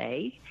the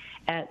day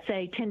at,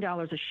 say,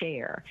 $10 a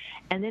share,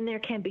 and then there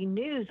can be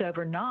news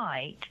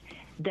overnight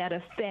that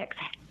affects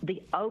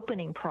the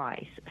opening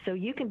price. So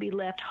you can be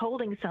left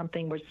holding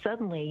something where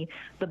suddenly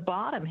the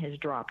bottom has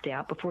dropped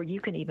out before you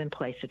can even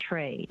place a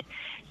trade.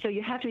 So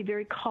you have to be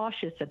very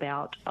cautious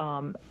about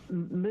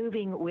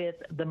moving with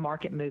the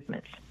market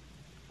movements.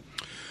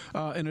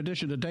 In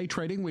addition to day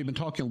trading, we've been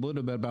talking a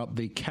little bit about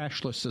the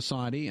cashless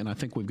society, and I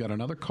think we've got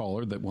another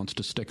caller that wants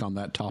to stick on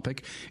that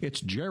topic.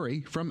 It's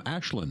Jerry from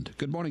Ashland.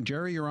 Good morning,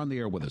 Jerry. You're on the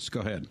air with us. Go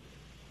ahead.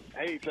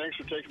 Hey, thanks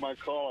for taking my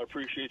call. I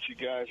appreciate you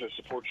guys. I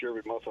support you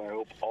every month, and I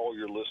hope all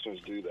your listeners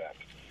do that.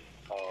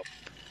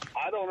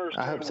 I don't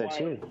understand. I hope so,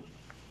 too.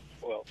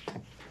 Well,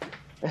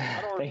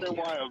 I don't understand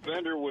why a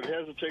vendor would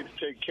hesitate to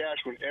take cash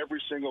when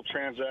every single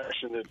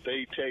transaction that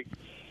they take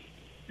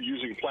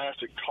using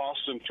plastic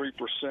costs them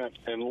 3%,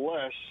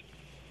 unless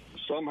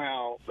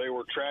somehow they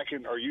were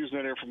tracking or using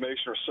that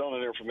information or selling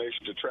that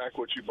information to track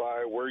what you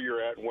buy, where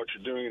you're at, and what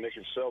you're doing, and they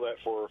can sell that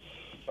for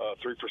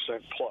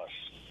 3% plus.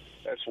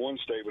 That's one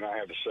statement I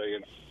have to say.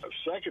 And the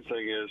second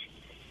thing is,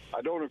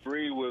 I don't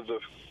agree with the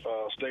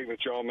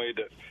statement y'all made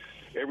that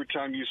every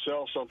time you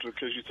sell something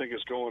because you think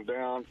it's going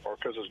down or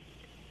because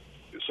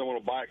someone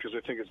will buy it because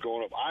they think it's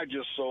going up. I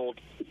just sold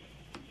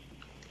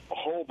a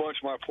whole bunch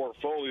of my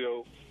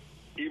portfolio,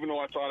 even though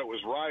I thought it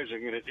was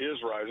rising, and it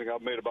is rising.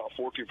 I've made about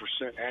 14%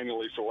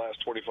 annually for the last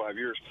 25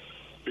 years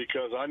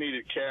because I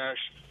needed cash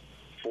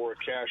for a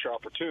cash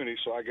opportunity,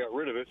 so I got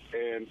rid of it,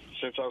 and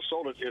since I've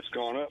sold it, it's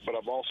gone up, but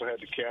I've also had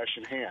the cash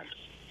in hand.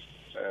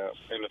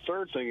 And the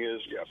third thing is,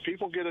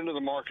 people get into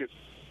the market,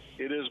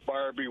 it is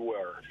buyer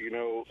beware.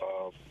 The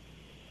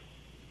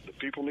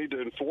people need to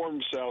inform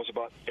themselves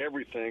about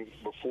everything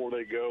before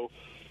they go.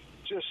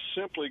 Just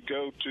simply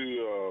go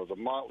to the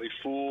Motley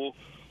Fool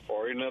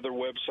or another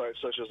website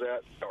such as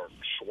that, or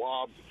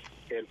Schwab,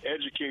 and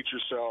educate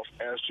yourself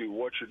as to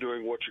what you're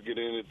doing, what you're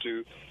getting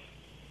into.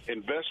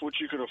 Invest what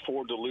you can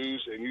afford to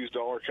lose and use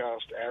dollar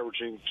cost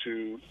averaging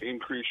to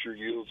increase your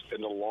yields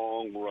in the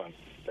long run.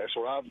 That's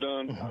what I've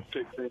done. Mm-hmm. I've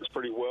picked things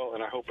pretty well,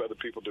 and I hope other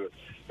people do it.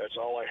 That's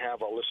all I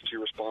have. I'll listen to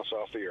your response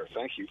off the air.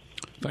 Thank you.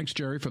 Thanks,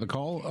 Jerry, for the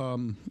call.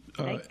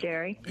 Thanks,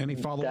 Jerry. Any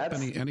follow-up?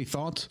 Any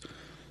thoughts?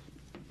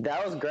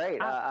 That was great.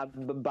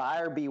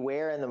 Buyer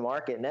beware in the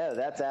market. No,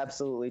 that's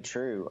absolutely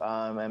true.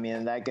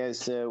 That goes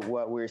to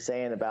what we were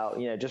saying about,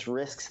 just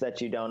risks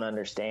that you don't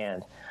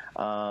understand.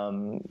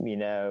 And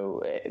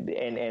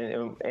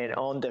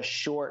on the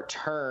short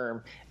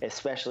term,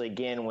 especially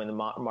again when the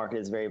market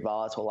is very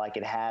volatile like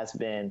it has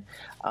been,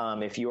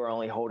 if you are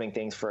only holding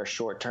things for a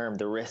short term,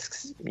 the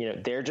risks,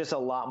 there are just a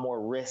lot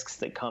more risks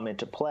that come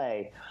into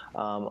play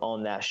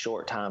on that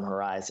short time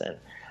horizon.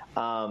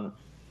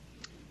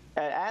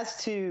 As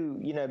to,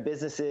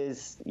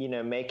 businesses,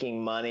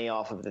 making money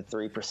off of the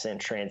 3%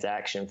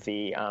 transaction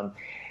fee,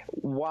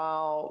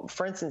 while,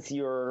 for instance,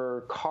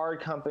 your card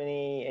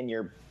company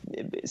and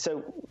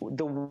so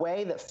the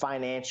way that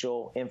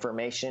financial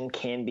information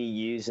can be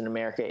used in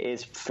America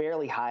is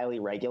fairly highly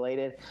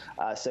regulated.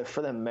 So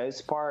for the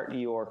most part,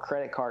 your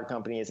credit card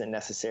company isn't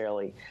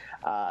necessarily,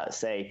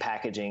 say,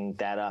 packaging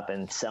that up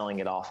and selling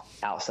it off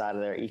outside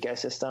of their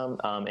ecosystem,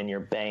 and your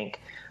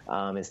bank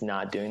is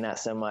not doing that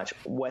so much.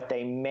 There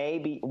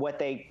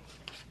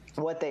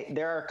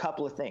are a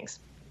couple of things.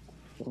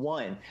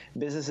 One,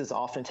 businesses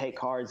often take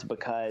cards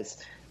because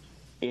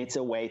it's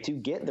a way to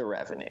get the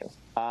revenue.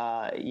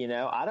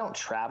 I don't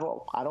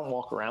travel. I don't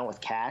walk around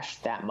with cash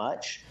that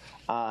much.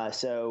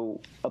 So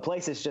a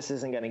place just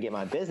isn't going to get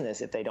my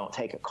business if they don't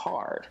take a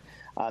card.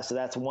 So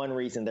that's one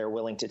reason they're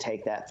willing to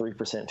take that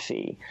 3%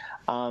 fee.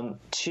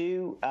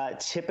 Two,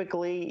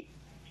 typically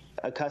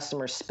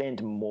customers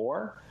spend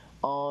more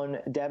on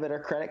debit or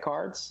credit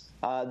cards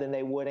than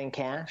they would in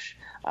cash.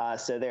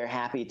 So they're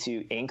happy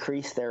to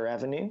increase their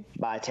revenue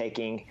by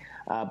taking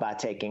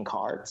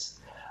cards.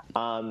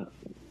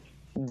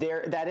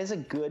 That is a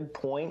good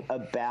point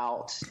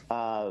about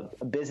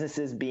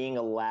businesses being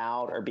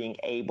allowed or being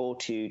able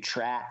to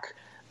track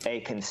a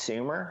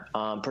consumer,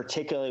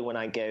 particularly when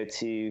I go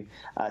to,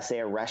 say,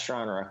 a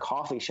restaurant or a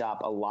coffee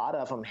shop. A lot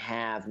of them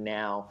have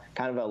now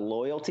kind of a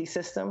loyalty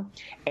system,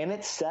 and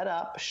it's set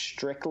up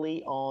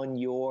strictly on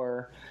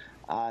your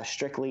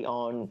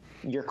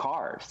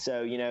card.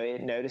 So,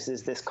 it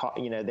notices this,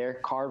 their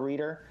card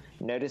reader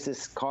notice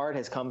this card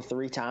has come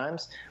 3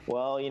 times.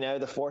 Well,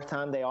 the 4th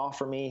time they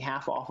offer me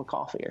half off a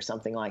coffee or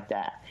something like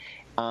that.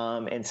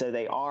 And so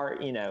they are,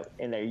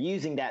 and they're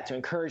using that to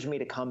encourage me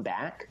to come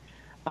back.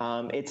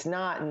 It's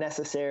not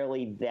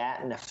necessarily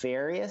that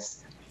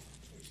nefarious,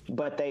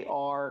 but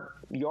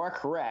you are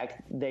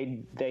correct.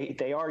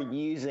 They are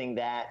using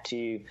that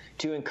to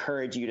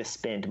encourage you to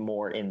spend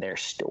more in their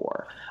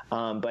store.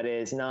 But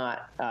it is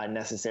not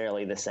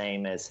necessarily the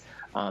same as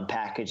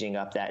packaging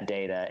up that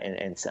data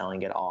and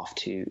selling it off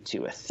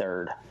to a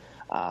third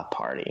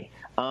party.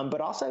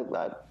 But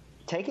also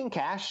taking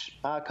cash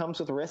comes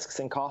with risks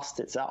and costs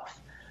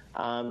itself.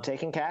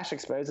 Taking cash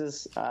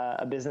exposes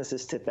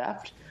businesses to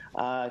theft.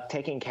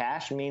 Taking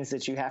cash means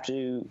that you have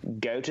to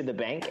go to the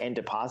bank and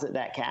deposit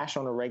that cash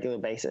on a regular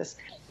basis.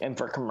 And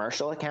for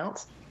commercial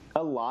accounts,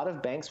 a lot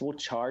of banks will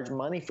charge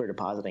money for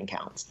depositing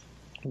cash.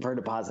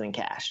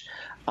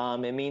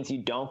 It means you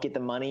don't get the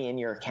money in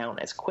your account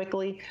as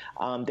quickly.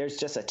 There's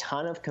just a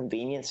ton of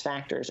convenience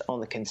factors on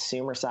the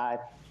consumer side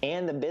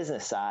and the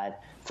business side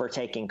for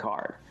taking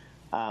card.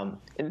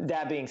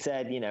 That being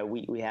said,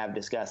 we have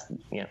discussed,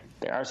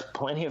 there are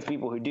plenty of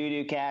people who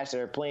do cash.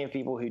 There are plenty of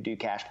people who do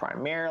cash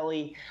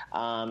primarily,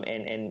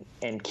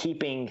 and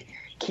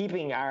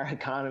keeping our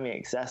economy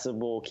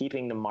accessible,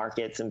 keeping the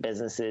markets and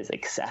businesses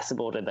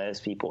accessible to those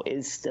people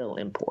is still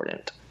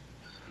important.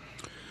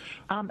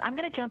 I'm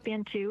going to jump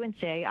in, too, and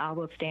say I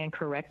will stand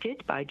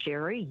corrected by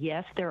Jerry.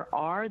 Yes, there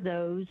are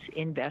those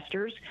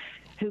investors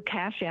who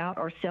cash out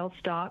or sell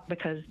stock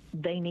because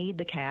they need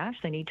the cash.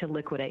 They need to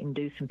liquidate and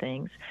do some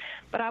things.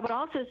 But I would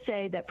also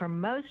say that for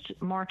most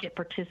market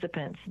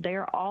participants, they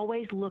are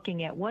always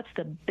looking at what's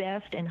the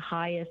best and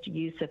highest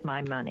use of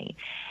my money.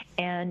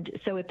 And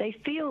so if they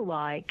feel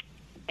like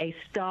a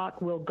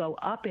stock will go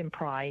up in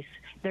price,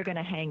 they're going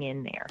to hang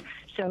in there.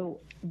 So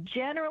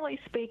generally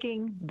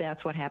speaking,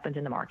 that's what happens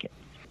in the market.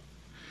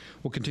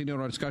 We'll continue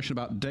our discussion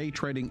about day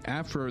trading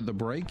after the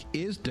break.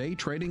 Is day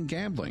trading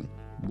gambling?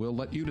 We'll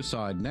let you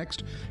decide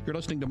next. You're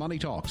listening to Money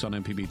Talks on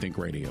MPB Think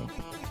Radio.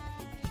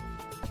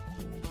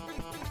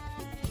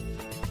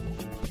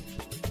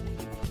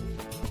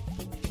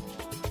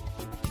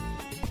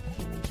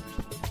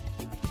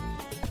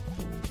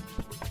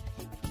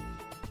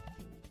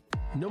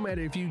 No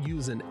matter if you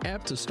use an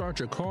app to start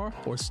your car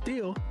or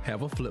still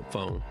have a flip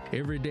phone,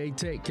 Everyday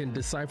Tech can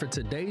decipher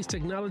today's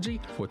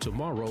technology for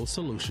tomorrow's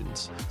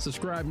solutions.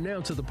 Subscribe now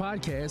to the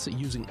podcast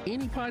using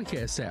any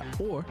podcast app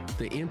or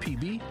the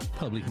MPB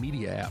Public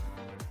Media app.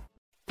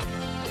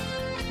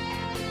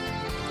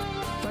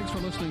 Thanks for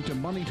listening to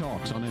Money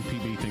Talks on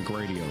MPB Think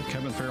Radio.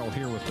 Kevin Farrell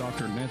here with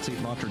Dr. Nancy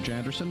Lottridge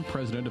Anderson,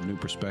 president of New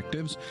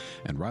Perspectives,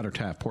 and Ryder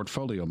Taff,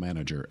 portfolio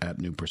manager at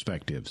New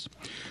Perspectives.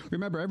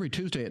 Remember, every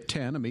Tuesday at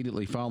 10,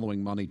 immediately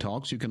following Money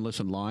Talks, you can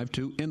listen live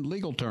to In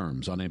Legal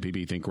Terms on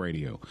MPB Think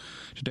Radio.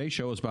 Today's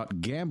show is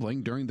about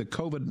gambling during the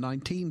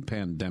COVID-19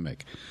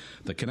 pandemic.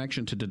 The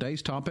connection to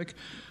today's topic,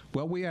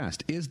 well, we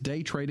asked, is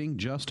day trading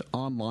just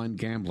online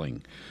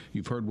gambling?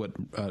 You've heard what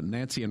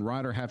Nancy and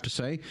Ryder have to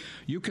say.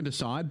 You can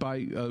decide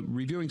by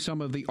reviewing some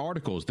of the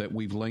articles that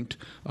we've linked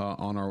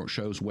on our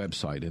show's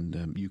website,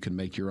 and you can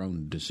make your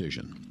own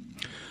decision.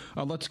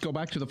 Let's go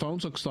back to the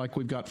phones. Looks like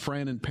we've got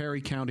Fran in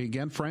Perry County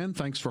again. Fran,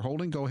 thanks for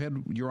holding. Go ahead.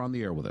 You're on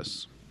the air with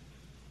us.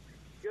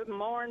 Good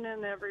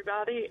morning,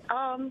 everybody.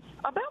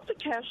 About the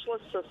cashless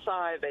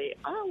society,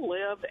 I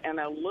live in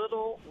a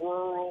little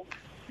rural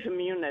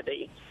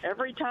community.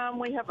 Every time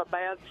we have a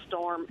bad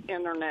storm,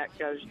 internet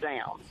goes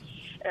down.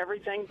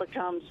 Everything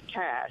becomes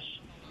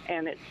cash.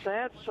 And it's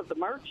sad for the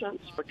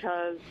merchants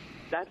because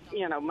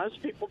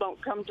most people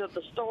don't come to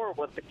the store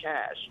with the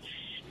cash.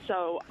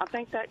 So I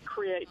think that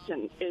creates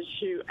an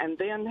issue. And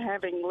then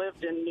having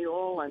lived in New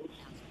Orleans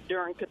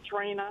during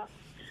Katrina,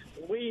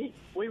 we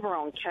were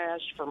on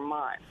cash for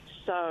months.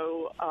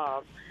 So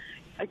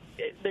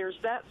there's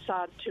that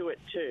side to it,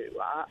 too.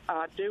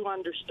 I do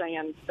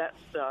understand that's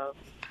the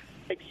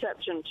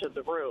exception to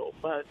the rule,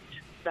 but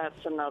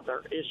that's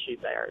another issue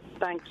there.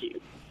 Thank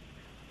you.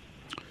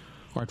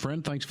 All right,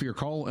 friend, thanks for your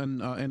call.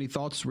 And any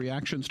thoughts,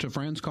 reactions to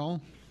Fran's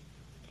call?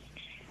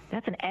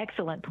 That's an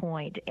excellent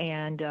point,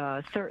 and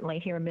certainly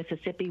here in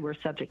Mississippi, we're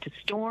subject to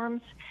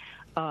storms,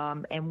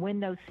 and when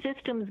those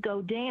systems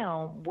go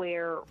down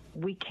where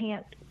we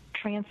can't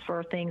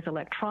transfer things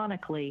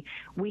electronically,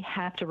 we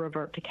have to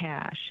revert to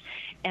cash.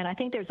 And I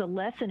think there's a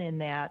lesson in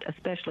that,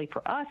 especially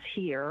for us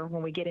here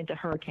when we get into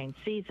hurricane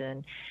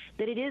season,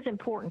 that it is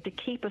important to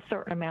keep a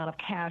certain amount of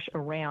cash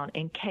around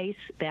in case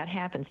that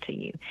happens to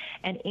you.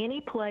 And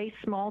any place,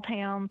 small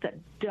towns that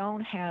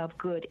don't have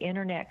good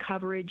internet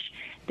coverage,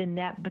 then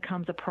that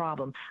becomes a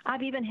problem.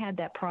 I've even had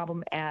that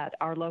problem at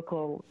our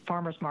local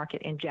farmers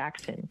market in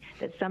Jackson,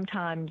 that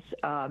sometimes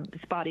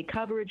spotty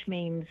coverage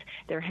means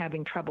they're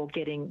having trouble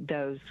getting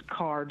those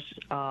cards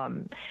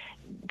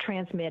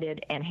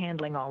transmitted and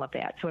handling all of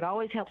that. So it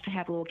always helps to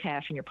have a little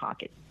cash in your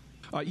pocket.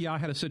 Yeah, I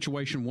had a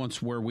situation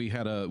once where we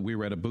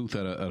were at a booth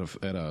at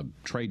a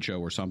trade show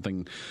or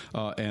something,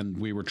 and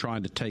we were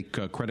trying to take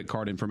credit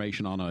card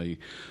information on a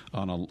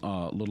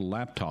little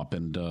laptop,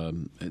 and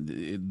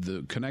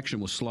the connection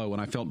was slow,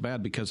 and I felt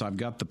bad because I've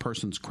got the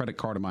person's credit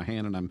card in my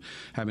hand, and I'm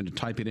having to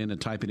type it in,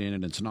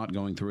 and it's not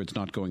going through.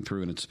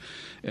 And it's,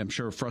 I'm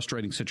sure, a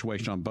frustrating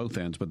situation on both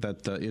ends. But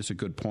that is a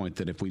good point,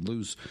 that if we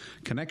lose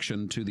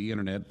connection to the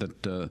internet,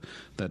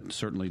 that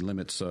certainly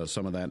limits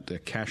some of that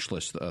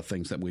cashless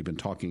things that we've been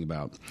talking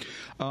about.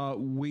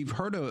 We've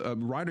heard a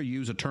Ryder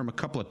use a term a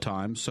couple of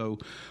times. So,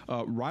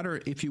 Ryder,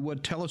 if you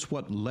would, tell us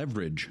what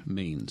leverage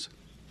means.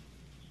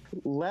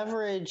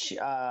 Leverage,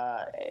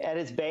 at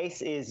its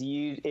base,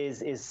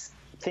 is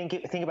think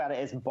about it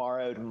as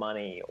borrowed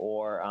money,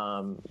 or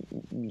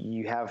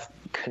you have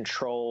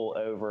control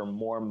over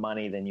more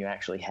money than you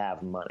actually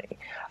have money.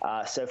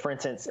 So, for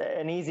instance,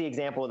 an easy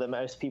example that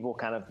most people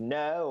kind of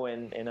know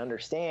and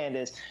understand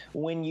is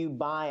when you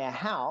buy a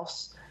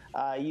house,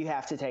 you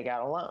have to take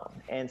out a loan.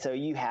 And so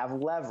you have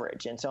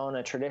leverage. And so on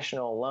a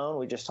traditional loan,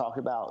 we just talked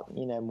about,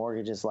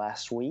 mortgages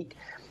last week,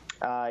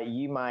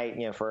 you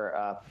might,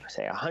 for,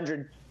 say,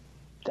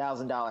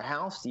 $100,000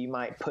 house, you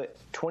might put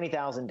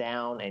 $20,000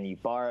 down and you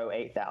borrow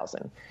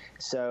 $8,000.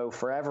 So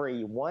for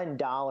every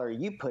 $1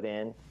 you put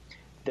in,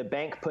 the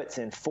bank puts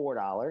in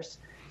 $4.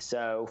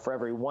 So for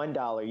every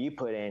 $1 you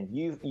put in,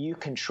 you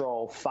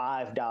control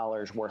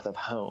 $5 worth of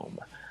home.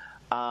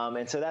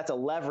 And so that's a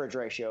leverage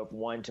ratio of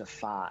 1 to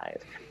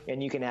 5.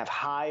 And you can have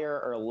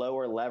higher or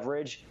lower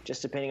leverage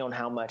just depending on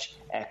how much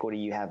equity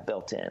you have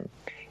built in.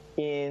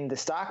 In the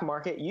stock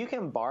market, you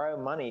can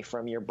borrow money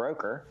from your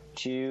broker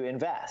to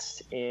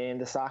invest in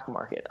the stock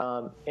market.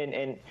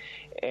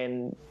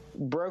 And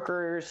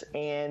brokers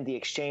and the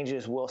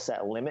exchanges will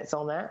set limits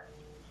on that.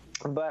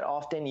 But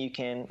often you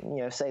can,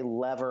 say,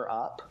 lever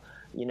up.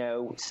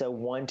 So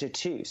 1 to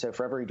 2. So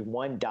for every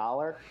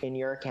 $1 in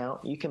your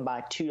account, you can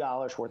buy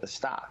 $2 worth of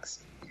stocks.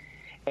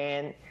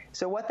 And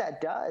so what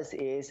that does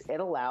is it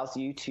allows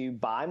you to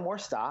buy more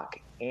stock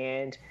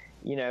and,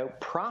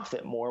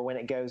 profit more when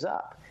it goes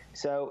up.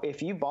 So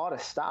if you bought a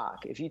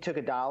stock, if you took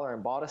 $1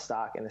 and bought a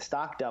stock and the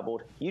stock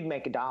doubled, you'd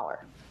make $1.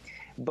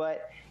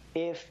 But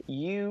if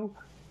you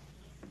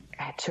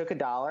took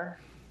 $1,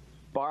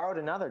 borrowed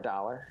another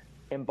 $1,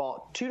 and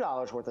bought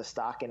 $2 worth of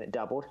stock and it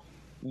doubled,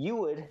 you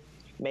would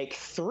make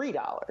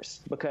 $3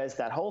 because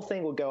that whole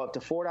thing would go up to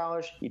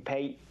 $4. You'd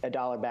pay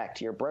 $1 back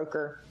to your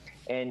broker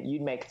and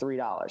you'd make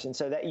 $3. And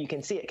so that you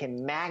can see it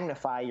can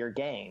magnify your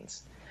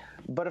gains.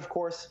 But of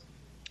course,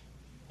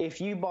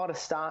 if you bought a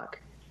stock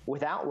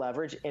without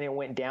leverage and it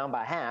went down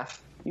by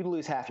half, you'd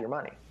lose half your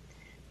money.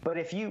 But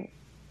if you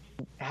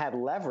had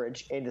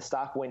leverage and the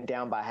stock went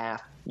down by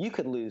half, you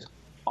could lose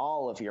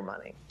all of your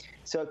money.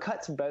 So it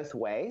cuts both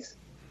ways.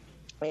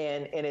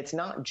 And it's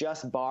not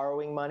just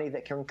borrowing money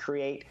that can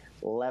create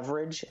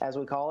leverage, as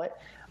we call it.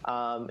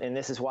 And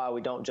this is why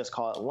we don't just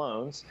call it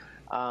loans,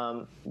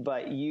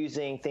 but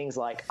using things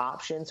like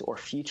options or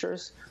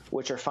futures,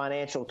 which are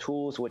financial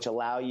tools which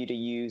allow you to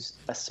use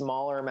a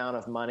smaller amount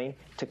of money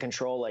to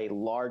control a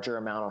larger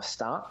amount of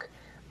stock.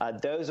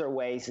 Those are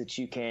ways that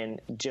you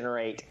can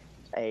generate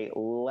a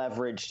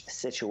leveraged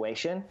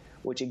situation,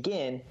 which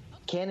again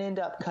can end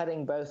up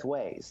cutting both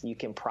ways. You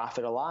can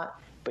profit a lot,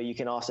 but you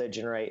can also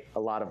generate a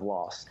lot of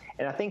loss.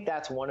 And I think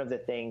that's one of the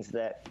things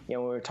that,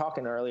 when we were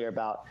talking earlier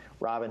about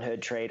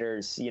Robinhood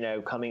traders,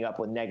 coming up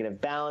with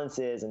negative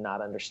balances and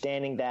not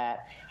understanding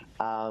that,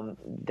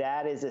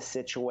 that is a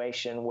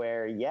situation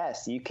where,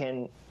 yes, you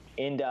can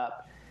end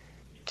up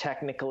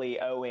technically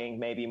owing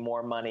maybe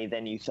more money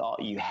than you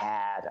thought you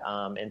had.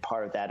 And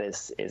part of that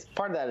is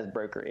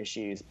broker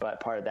issues, but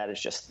part of that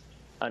is just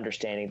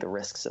understanding the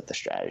risks of the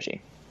strategy.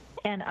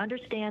 And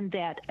understand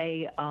that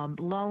a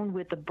loan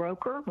with the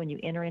broker, when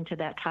you enter into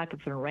that type of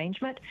an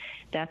arrangement,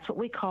 that's what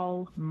we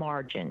call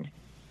margin,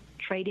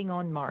 trading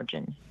on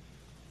margin.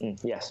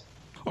 Yes.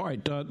 All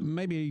right,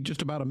 maybe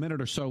just about a minute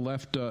or so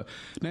left.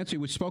 Nancy,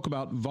 we spoke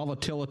about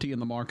volatility in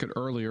the market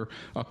earlier.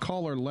 A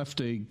caller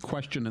left a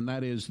question, and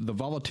that is the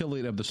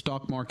volatility of the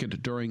stock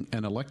market during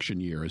an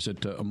election year. Is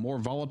it more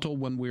volatile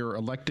when we're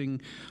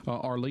electing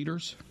our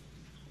leaders?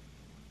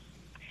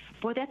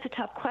 Boy, that's a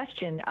tough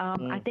question.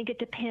 I think it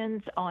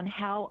depends on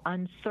how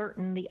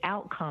uncertain the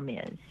outcome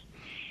is.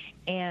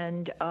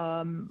 And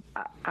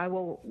I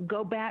will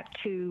go back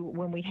to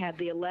when we had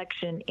the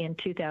election in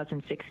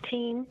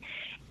 2016,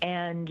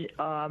 and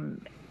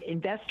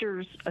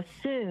investors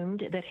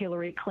assumed that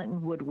Hillary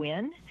Clinton would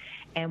win.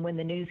 And when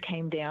the news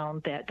came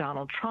down that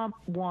Donald Trump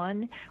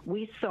won,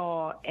 we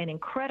saw an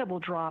incredible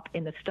drop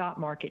in the stock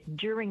market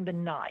during the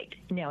night.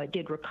 Now, it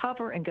did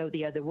recover and go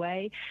the other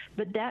way,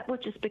 but that was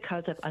just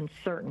because of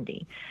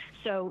uncertainty.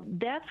 So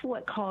that's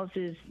what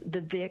causes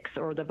the VIX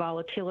or the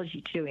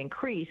volatility to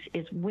increase,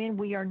 is when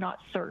we are not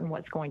certain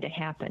what's going to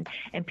happen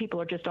and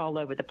people are just all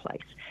over the place.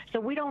 So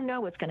we don't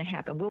know what's going to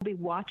happen. We'll be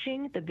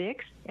watching the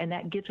VIX, and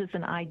that gives us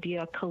an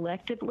idea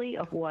collectively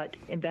of what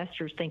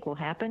investors think will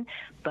happen.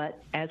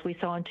 But as we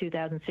saw in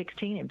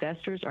 2016,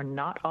 investors are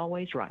not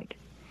always right.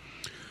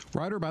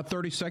 Ryder, about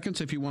 30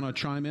 seconds if you want to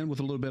chime in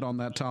with a little bit on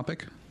that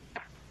topic.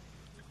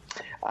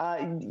 So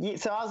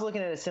I was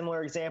looking at a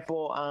similar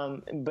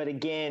example, but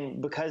again,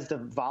 because the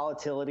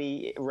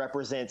volatility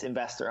represents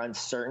investor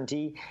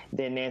uncertainty,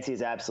 then Nancy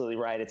is absolutely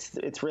right.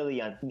 It's really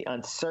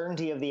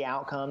uncertainty of the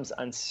outcomes,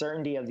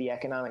 uncertainty of the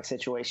economic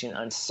situation,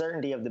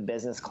 uncertainty of the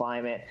business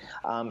climate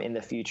in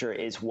the future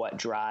is what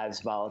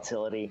drives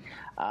volatility.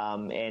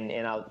 And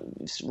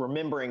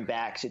remembering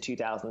back to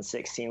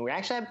 2016, we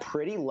actually had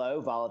pretty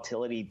low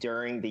volatility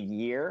during the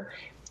year.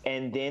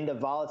 And then the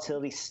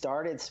volatility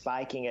started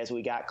spiking as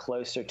we got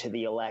closer to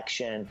the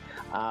election.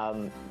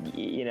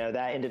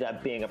 That ended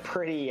up being a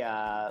pretty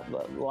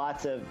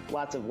lots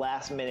of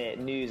last-minute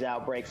news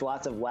outbreaks,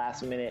 lots of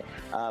last-minute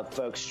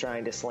folks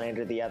trying to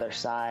slander the other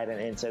side,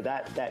 and so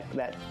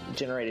that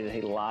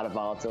generated a lot of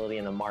volatility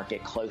in the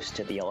market close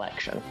to the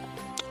election.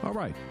 All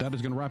right, that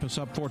is going to wrap us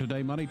up for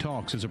today. Money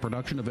Talks is a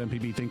production of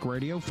MPB Think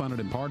Radio, funded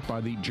in part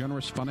by the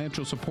generous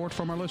financial support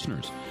from our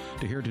listeners.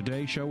 To hear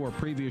today's show or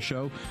previous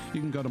show,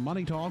 you can go to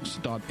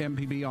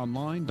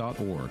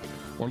moneytalks.mpbonline.org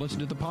or listen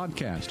to the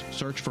podcast.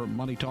 Search for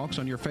Money Talks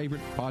on your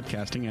favorite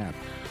podcasting app.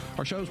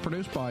 Our show is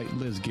produced by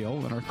Liz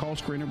Gill, and our call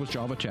screener was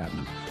Java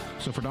Chapman.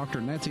 So for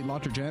Dr. Nancy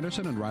Lottridge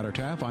Anderson and Ryder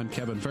Taff, I'm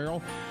Kevin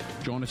Farrell.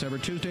 Join us every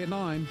Tuesday at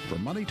 9 for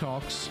Money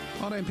Talks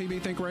on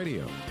MPB Think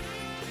Radio.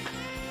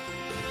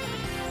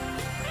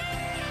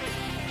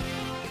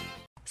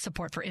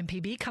 Support for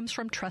MPB comes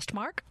from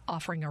Trustmark,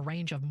 offering a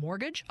range of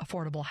mortgage,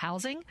 affordable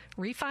housing,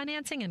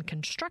 refinancing, and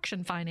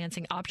construction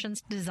financing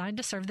options designed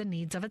to serve the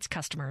needs of its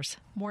customers.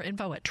 More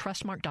info at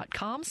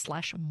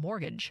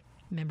trustmark.com/mortgage.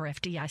 Member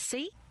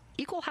FDIC,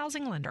 Equal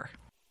Housing Lender.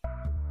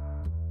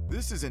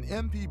 This is an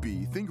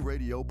MPB Think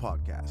Radio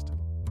podcast.